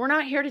 We're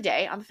not here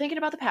today. I'm thinking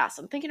about the past.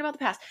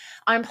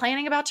 I'm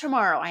planning about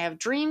tomorrow. I have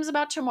dreams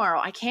about tomorrow.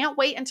 I can't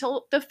wait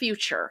until the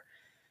future.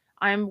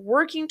 I'm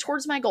working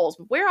towards my goals.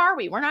 Where are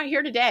we? We're not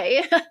here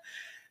today.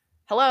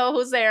 Hello,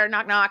 who's there?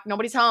 Knock, knock.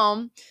 Nobody's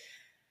home.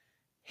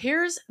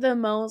 Here's the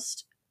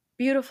most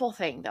beautiful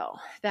thing, though,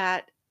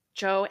 that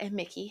Joe and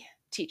Mickey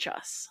teach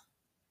us.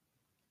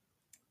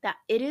 That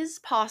it is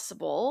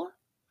possible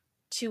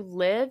to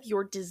live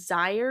your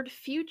desired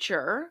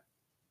future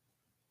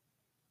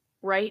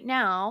right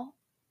now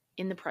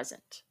in the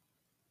present.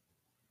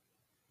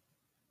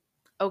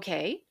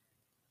 Okay.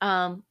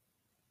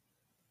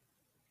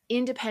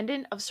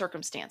 Independent of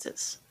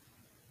circumstances.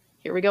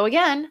 Here we go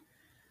again.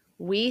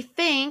 We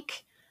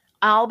think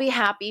I'll be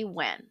happy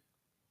when.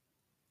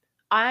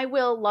 I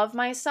will love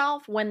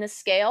myself when the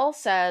scale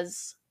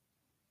says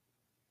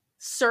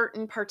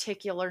certain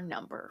particular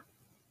number.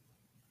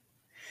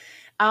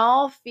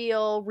 I'll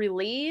feel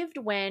relieved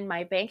when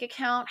my bank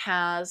account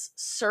has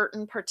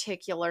certain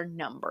particular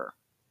number.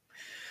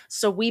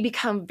 So we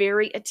become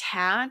very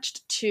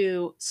attached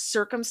to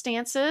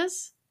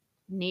circumstances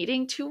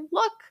needing to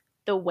look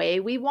the way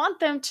we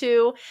want them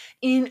to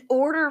in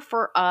order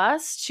for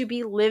us to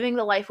be living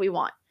the life we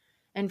want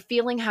and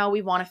feeling how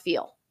we want to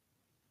feel.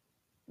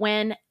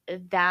 When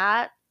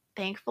that,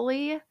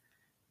 thankfully,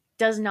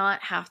 does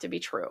not have to be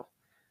true.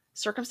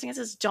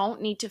 Circumstances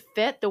don't need to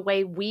fit the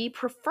way we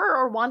prefer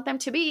or want them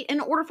to be in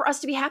order for us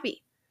to be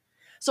happy.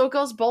 So it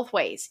goes both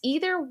ways.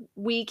 Either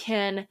we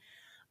can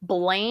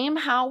blame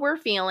how we're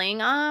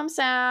feeling. I'm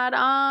sad,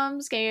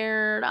 I'm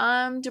scared,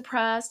 I'm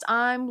depressed,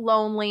 I'm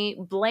lonely.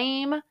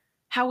 Blame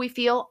how we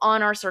feel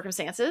on our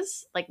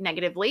circumstances, like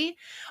negatively.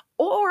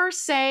 Or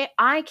say,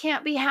 I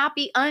can't be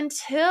happy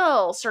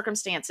until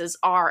circumstances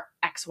are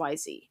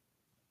XYZ.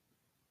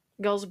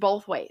 It goes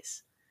both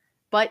ways.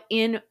 But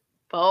in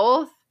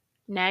both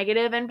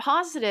negative and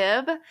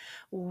positive,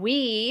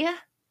 we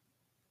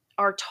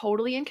are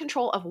totally in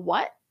control of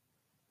what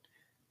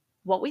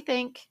we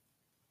think,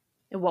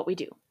 and what we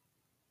do,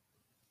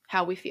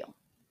 how we feel.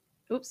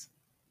 Oops,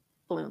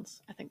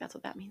 balloons. I think that's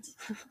what that means.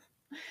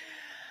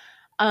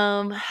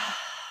 All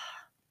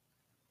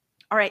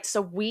right,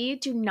 so we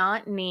do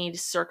not need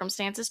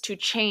circumstances to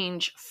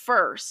change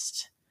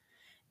first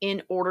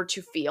in order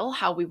to feel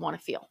how we want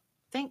to feel.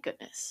 Thank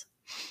goodness.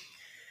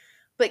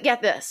 But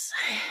get this.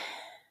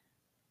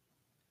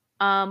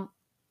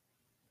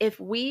 If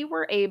we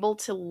were able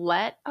to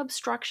let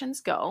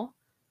obstructions go,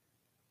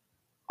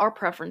 our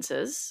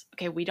preferences,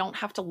 okay, we don't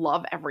have to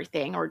love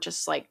everything or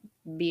just like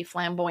be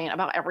flamboyant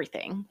about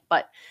everything,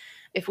 but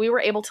If we were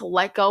able to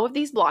let go of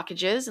these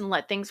blockages and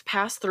let things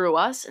pass through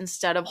us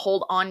instead of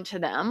hold on to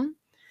them,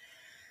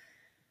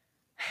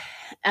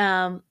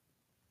 and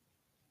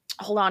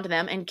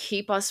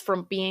keep us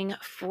from being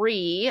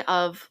free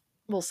of,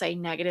 we'll say,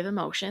 negative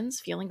emotions,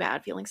 feeling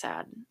bad, feeling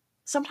sad.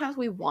 Sometimes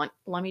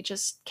let me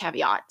just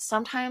caveat,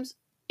 sometimes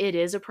it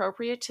is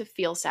appropriate to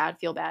feel sad,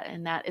 feel bad,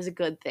 and that is a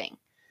good thing.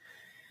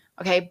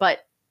 Okay, but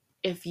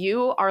if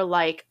you are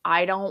like,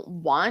 I don't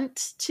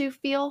want to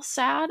feel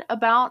sad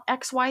about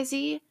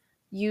XYZ,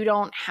 you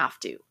don't have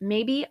to.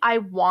 Maybe I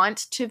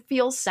want to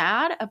feel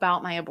sad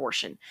about my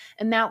abortion,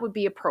 and that would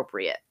be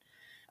appropriate.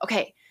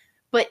 Okay,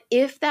 but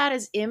if that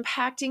is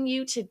impacting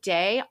you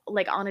today,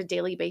 like on a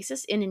daily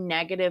basis in a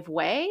negative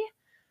way,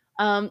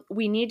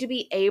 we need to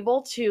be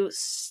able to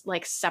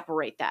like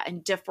separate that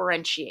and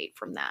differentiate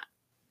from that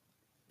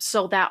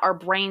so that our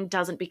brain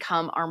doesn't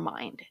become our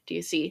mind. Do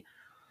you see?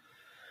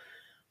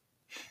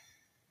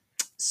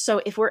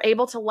 So if we're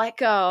able to let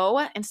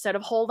go instead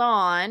of hold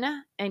on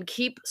and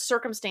keep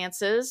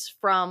circumstances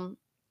from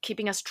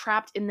keeping us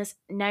trapped in this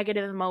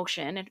negative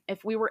emotion, and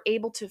if we were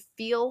able to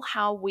feel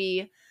how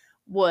we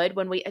would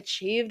when we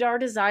achieved our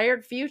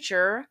desired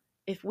future,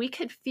 if we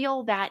could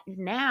feel that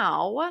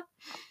now,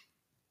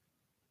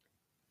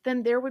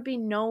 then there would be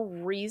no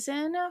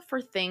reason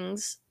for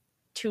things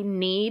to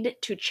need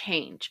to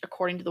change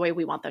according to the way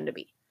we want them to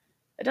be.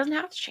 It doesn't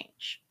have to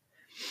change.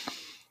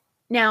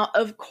 Now,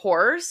 of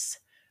course,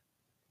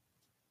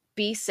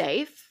 be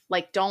safe.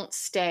 Like, don't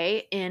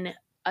stay in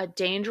a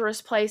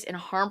dangerous place, in a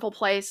harmful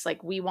place.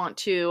 Like, we want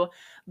to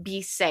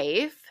be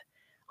safe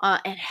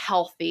and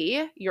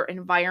healthy. Your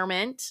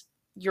environment,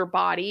 your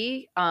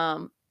body.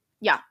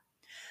 Yeah.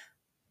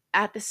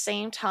 At the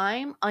same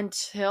time,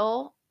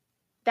 until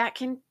that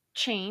can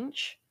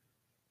change,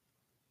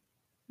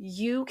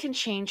 you can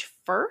change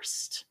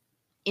first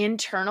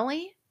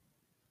internally.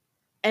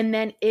 And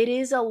then it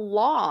is a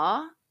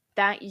law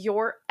that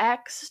your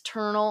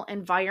external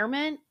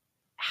environment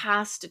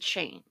has to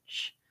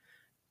change.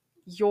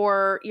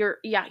 Your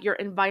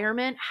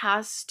environment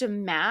has to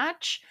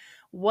match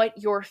what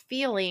you're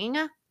feeling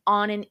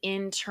on an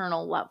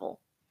internal level.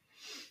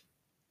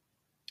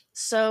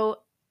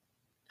 So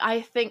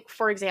I think,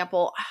 for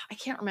example, I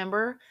can't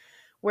remember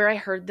where I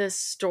heard this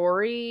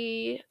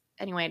story.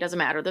 Anyway, it doesn't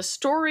matter. The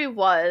story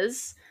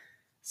was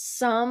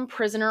some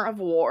prisoner of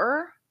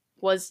war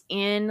was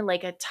in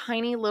like a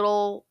tiny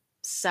little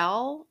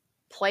cell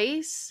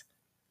place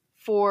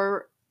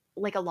for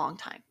like a long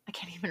time. I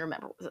can't even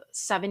remember. Was it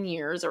 7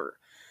 years or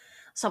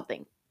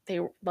something? They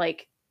were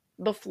like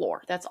the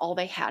floor. That's all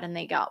they had. And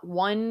they got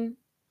one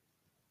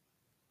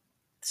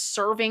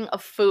serving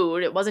of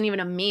food. It wasn't even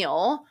a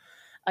meal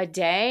a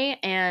day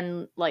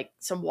and like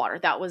some water.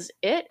 That was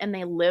it. And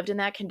they lived in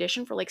that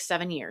condition for like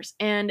 7 years.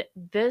 And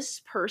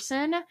this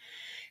person,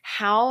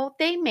 how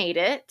they made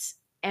it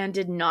and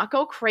did not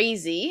go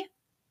crazy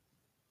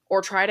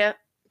or try to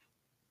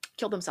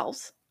kill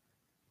themselves,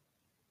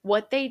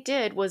 what they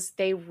did was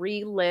they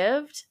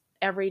relived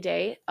every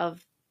day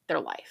of their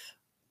life.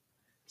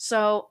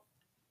 So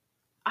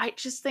I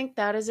just think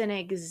that is an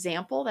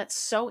example that's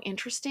so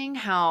interesting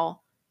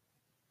how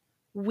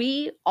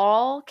we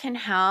all can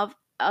have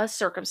a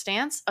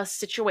circumstance, a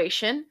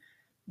situation,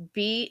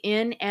 be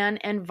in an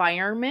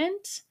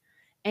environment,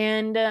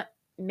 and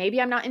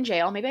maybe I'm not in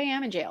jail, maybe I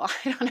am in jail,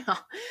 I don't know.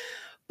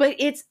 But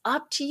it's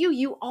up to you.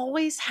 You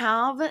always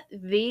have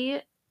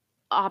the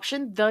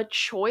option, the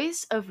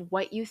choice of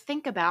what you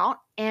think about,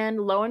 and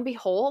lo and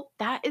behold,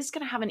 that is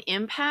going to have an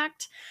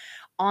impact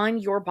on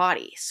your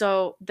body.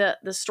 So the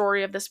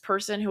story of this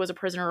person who was a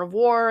prisoner of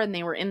war and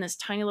they were in this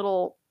tiny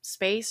little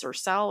space or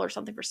cell or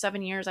something for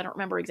 7 years. I don't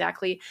remember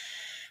exactly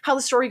how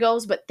the story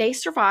goes, but they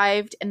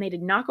survived and they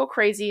did not go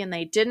crazy and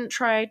they didn't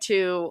try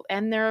to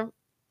end their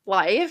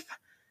life.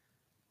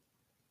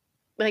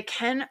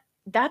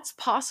 That's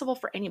possible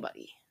for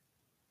anybody.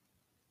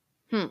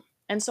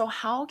 And so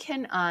how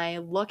can I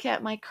look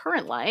at my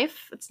current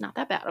life? It's not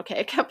that bad,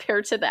 okay,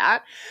 compared to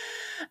that.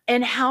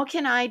 And how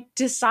can I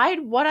decide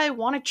what I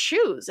want to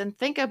choose and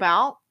think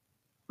about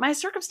my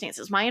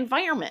circumstances, my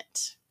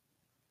environment?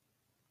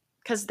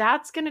 Because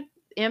that's going to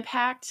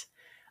impact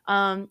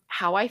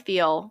how I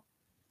feel,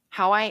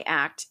 how I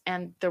act,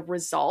 and the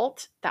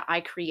result that I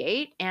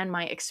create and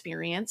my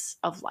experience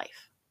of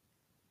life.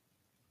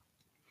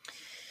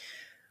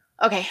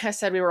 Okay, I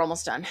said we were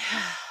almost done.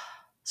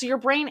 So your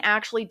brain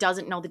actually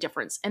doesn't know the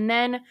difference. And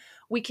then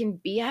we can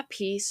be at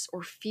peace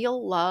or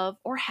feel love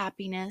or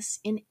happiness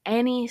in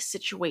any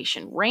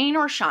situation, rain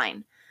or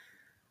shine,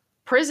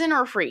 prison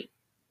or free,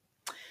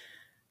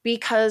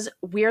 because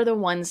we're the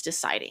ones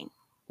deciding.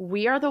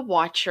 We are the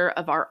watcher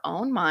of our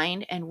own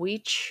mind and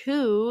we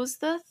choose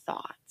the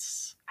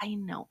thoughts. I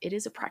know it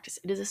is a practice.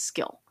 It is a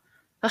skill.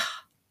 Ugh.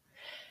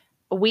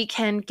 We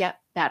can get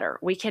better.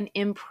 We can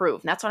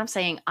improve. And that's what I'm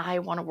saying I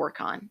want to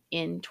work on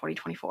in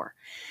 2024.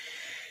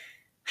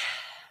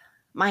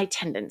 My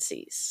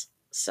tendencies.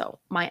 So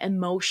my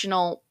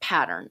emotional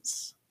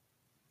patterns.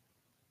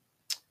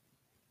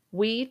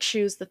 We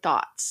choose the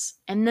thoughts.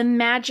 And the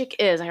magic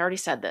is, I already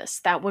said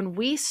this, that when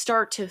we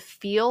start to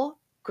feel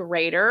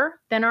greater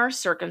than our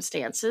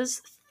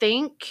circumstances,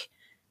 think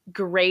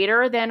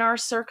greater than our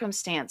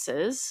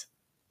circumstances,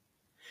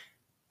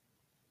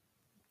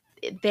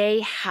 they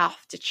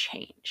have to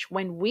change.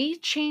 When we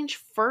change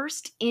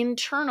first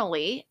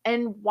internally,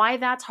 and why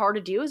that's hard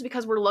to do is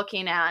because we're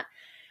looking at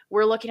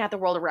the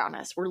world around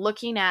us. We're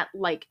looking at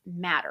like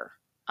matter.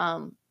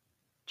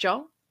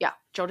 Joe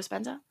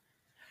Dispenza.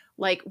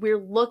 Like we're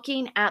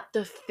looking at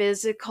the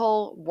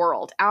physical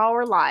world,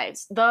 our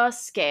lives, the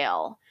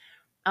scale,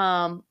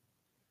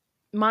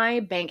 my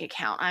bank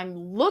account. I'm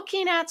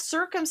looking at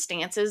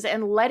circumstances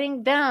and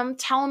letting them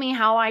tell me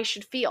how I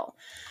should feel.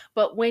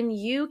 But when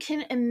you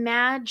can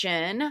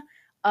imagine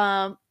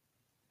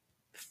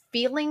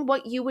feeling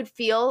what you would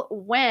feel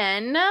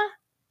when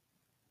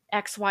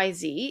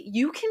XYZ,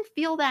 you can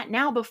feel that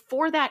now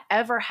before that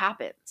ever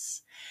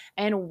happens.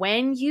 And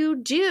when you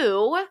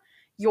do,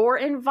 your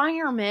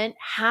environment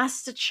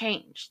has to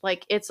change.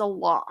 Like it's a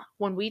law.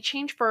 When we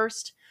change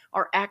first,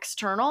 our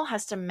external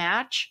has to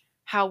match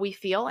how we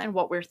feel and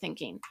what we're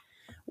thinking.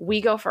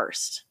 We go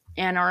first,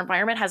 and our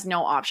environment has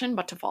no option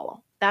but to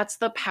follow. That's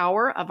the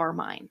power of our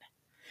mind.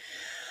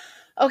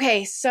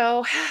 Okay,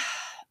 so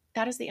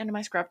that is the end of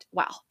my script.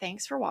 Wow,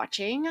 thanks for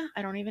watching.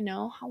 I don't even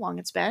know how long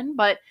it's been,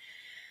 but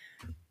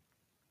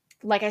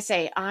like I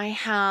say, I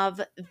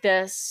have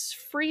this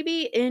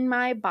freebie in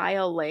my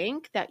bio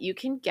link that you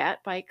can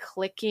get by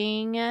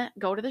clicking,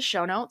 go to the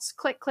show notes,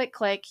 click, click,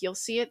 click. You'll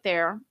see it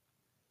there.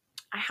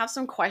 I have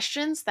some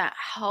questions that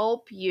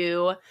help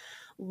you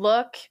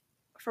look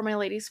for my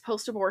ladies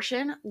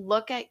post-abortion,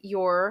 look at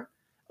your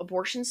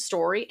abortion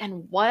story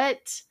and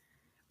what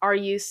are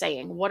you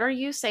saying? What are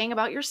you saying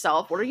about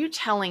yourself? What are you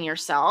telling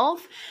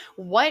yourself?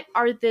 What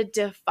are the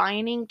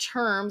defining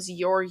terms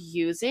you're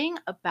using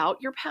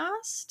about your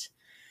past?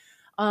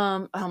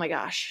 Oh my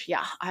gosh.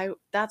 Yeah.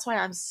 That's why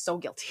I'm so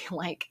guilty.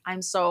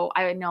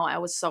 I know I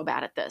was so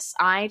bad at this.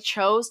 I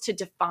chose to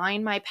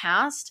define my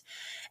past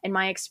and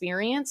my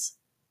experience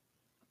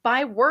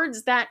by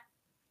words that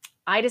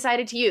I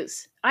decided to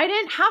use. I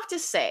didn't have to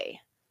say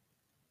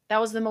that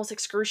was the most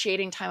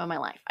excruciating time of my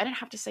life. I didn't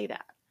have to say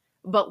that.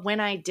 But when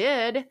I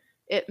did,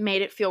 it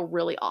made it feel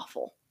really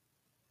awful.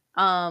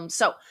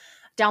 So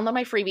download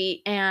my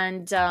freebie.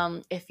 And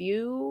if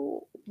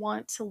you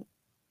want to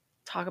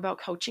talk about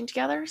coaching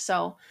together,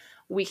 so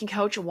we can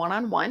coach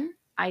one-on-one,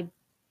 I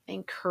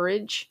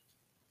encourage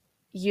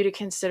you to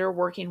consider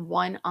working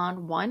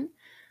one-on-one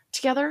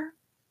together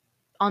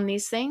on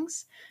these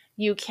things.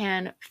 You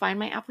can find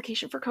my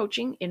application for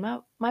coaching in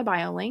my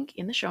bio link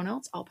in the show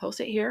notes. I'll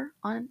post it here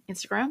on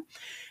Instagram,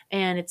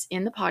 and it's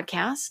in the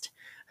podcast.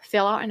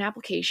 Fill out an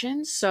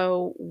application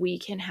so we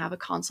can have a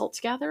consult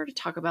together to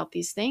talk about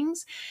these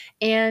things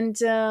and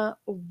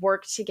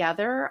work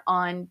together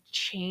on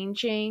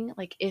changing.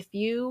 Like if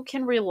you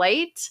can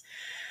relate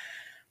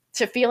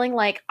to feeling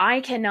like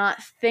I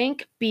cannot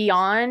think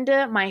beyond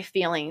my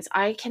feelings,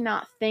 I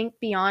cannot think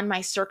beyond my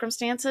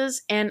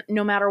circumstances, and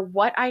no matter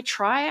what I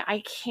try,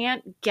 I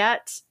can't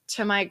get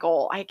to my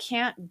goal. I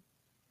can't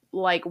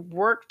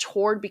work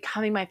toward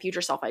becoming my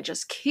future self. I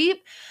just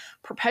keep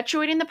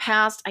perpetuating the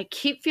past. I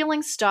keep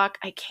feeling stuck.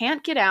 I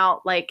can't get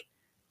out.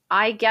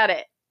 I get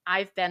it.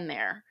 I've been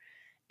there.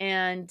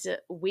 And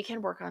we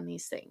can work on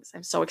these things.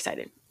 I'm so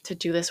excited to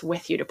do this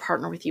with you, to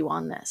partner with you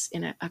on this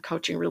in a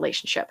coaching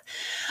relationship.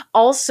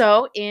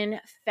 Also in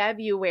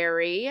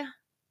February,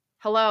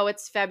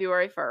 it's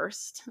February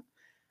 1st.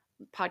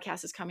 The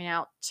podcast is coming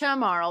out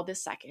tomorrow, the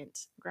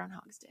 2nd,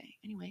 Groundhog's Day.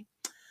 Anyway,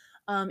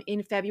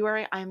 in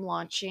February, I'm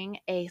launching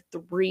a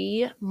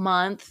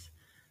 3-month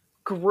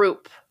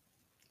group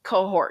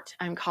cohort,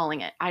 I'm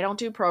calling it. I don't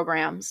do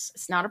programs.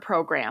 It's not a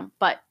program,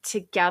 but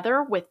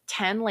together with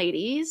 10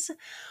 ladies,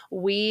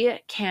 we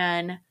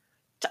can,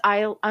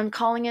 I'm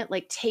calling it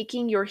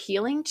taking your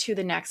healing to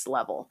the next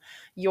level.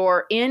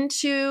 You're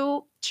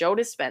into Joe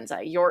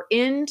Dispenza. You're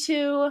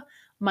into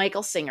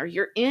Michael Singer.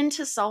 You're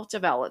into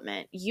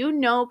self-development. You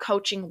know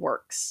coaching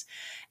works.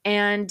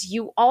 And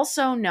you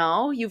also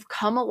know you've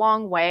come a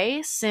long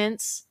way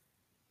since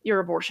your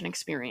abortion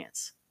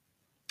experience.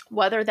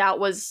 Whether that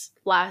was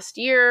last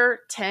year,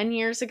 10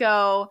 years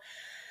ago,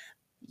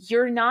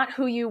 you're not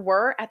who you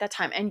were at that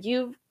time. And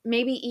you've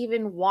maybe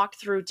even walked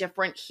through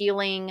different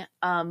healing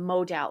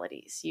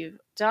modalities. You've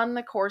done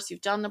the course, you've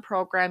done the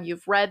program,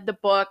 you've read the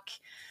book.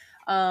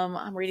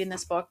 I'm reading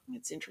this book.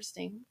 It's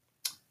interesting.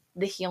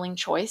 The Healing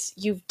Choice.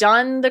 You've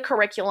done the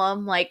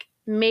curriculum,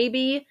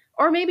 maybe,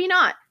 or maybe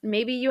not.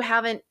 Maybe you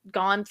haven't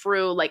gone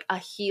through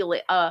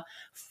a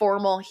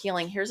formal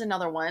healing. Here's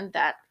another one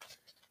that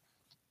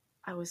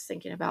I was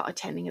thinking about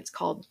attending. It's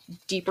called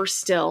Deeper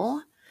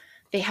Still.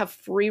 They have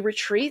free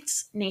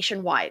retreats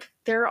nationwide.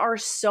 There are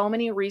so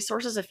many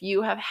resources if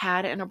you have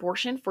had an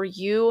abortion for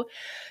you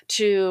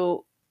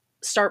to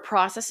start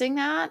processing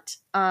that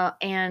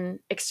and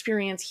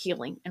experience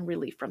healing and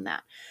relief from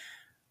that.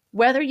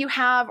 Whether you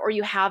have or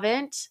you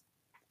haven't,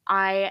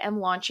 I am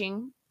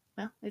launching.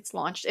 Well, it's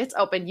launched. It's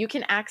open. You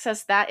can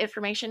access that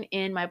information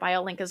in my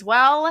bio link as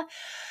well.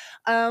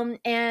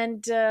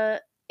 And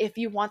if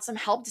you want some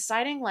help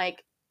deciding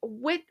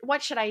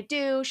what should I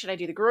do? Should I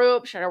do the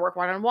group? Should I work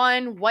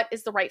one-on-one? What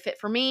is the right fit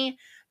for me?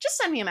 Just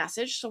send me a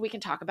message so we can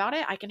talk about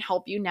it. I can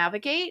help you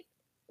navigate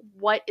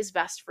what is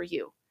best for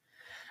you.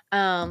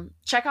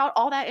 Check out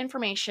all that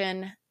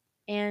information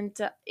and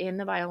in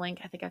the bio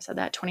link. I think I've said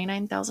that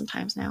 29,000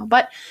 times now.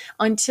 But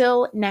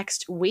until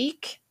next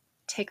week,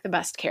 take the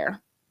best care.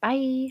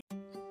 Bye.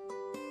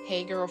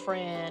 Hey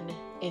girlfriend,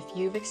 if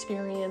you've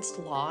experienced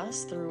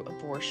loss through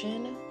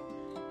abortion,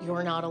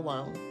 you're not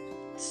alone.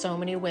 So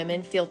many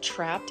women feel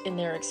trapped in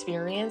their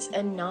experience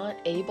and not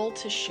able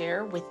to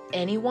share with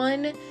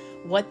anyone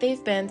what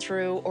they've been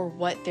through or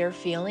what they're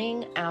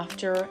feeling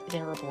after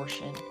their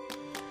abortion.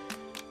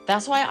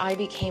 That's why I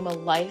became a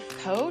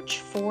life coach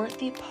for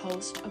the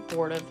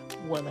post-abortive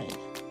woman,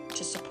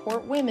 to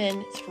support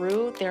women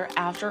through their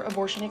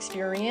after-abortion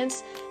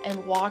experience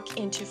and walk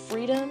into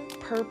freedom,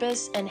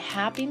 purpose, and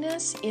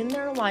happiness in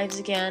their lives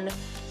again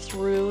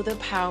through the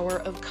power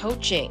of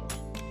coaching.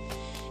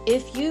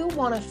 If you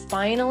want to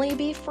finally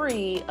be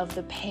free of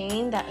the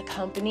pain that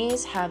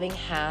accompanies having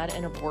had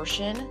an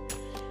abortion,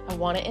 I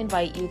want to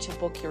invite you to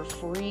book your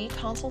free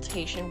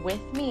consultation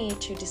with me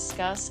to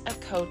discuss a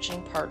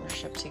coaching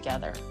partnership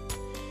together.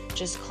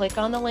 Just click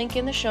on the link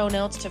in the show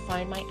notes to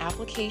find my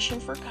application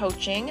for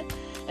coaching,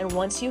 and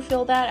once you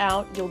fill that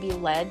out, you'll be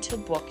led to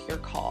book your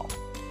call.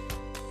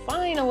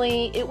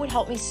 Finally, it would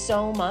help me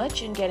so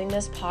much in getting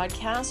this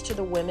podcast to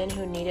the women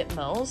who need it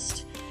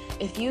most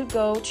if you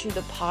go to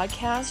the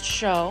podcast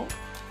show,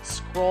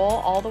 scroll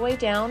all the way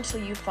down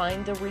till you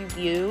find the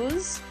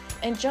reviews,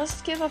 and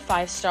just give a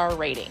 5-star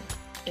rating.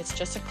 It's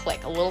just a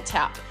click, a little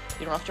tap.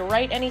 You don't have to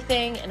write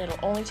anything, and it'll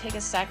only take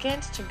a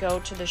second to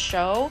go to the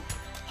show,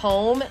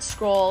 home,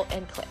 scroll,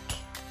 and click.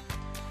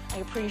 I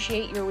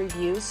appreciate your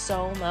reviews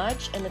so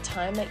much and the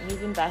time that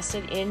you've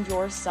invested in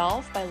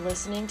yourself by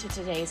listening to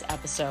today's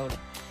episode.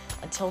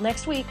 Until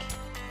next week,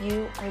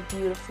 you are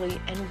beautifully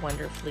and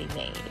wonderfully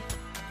made.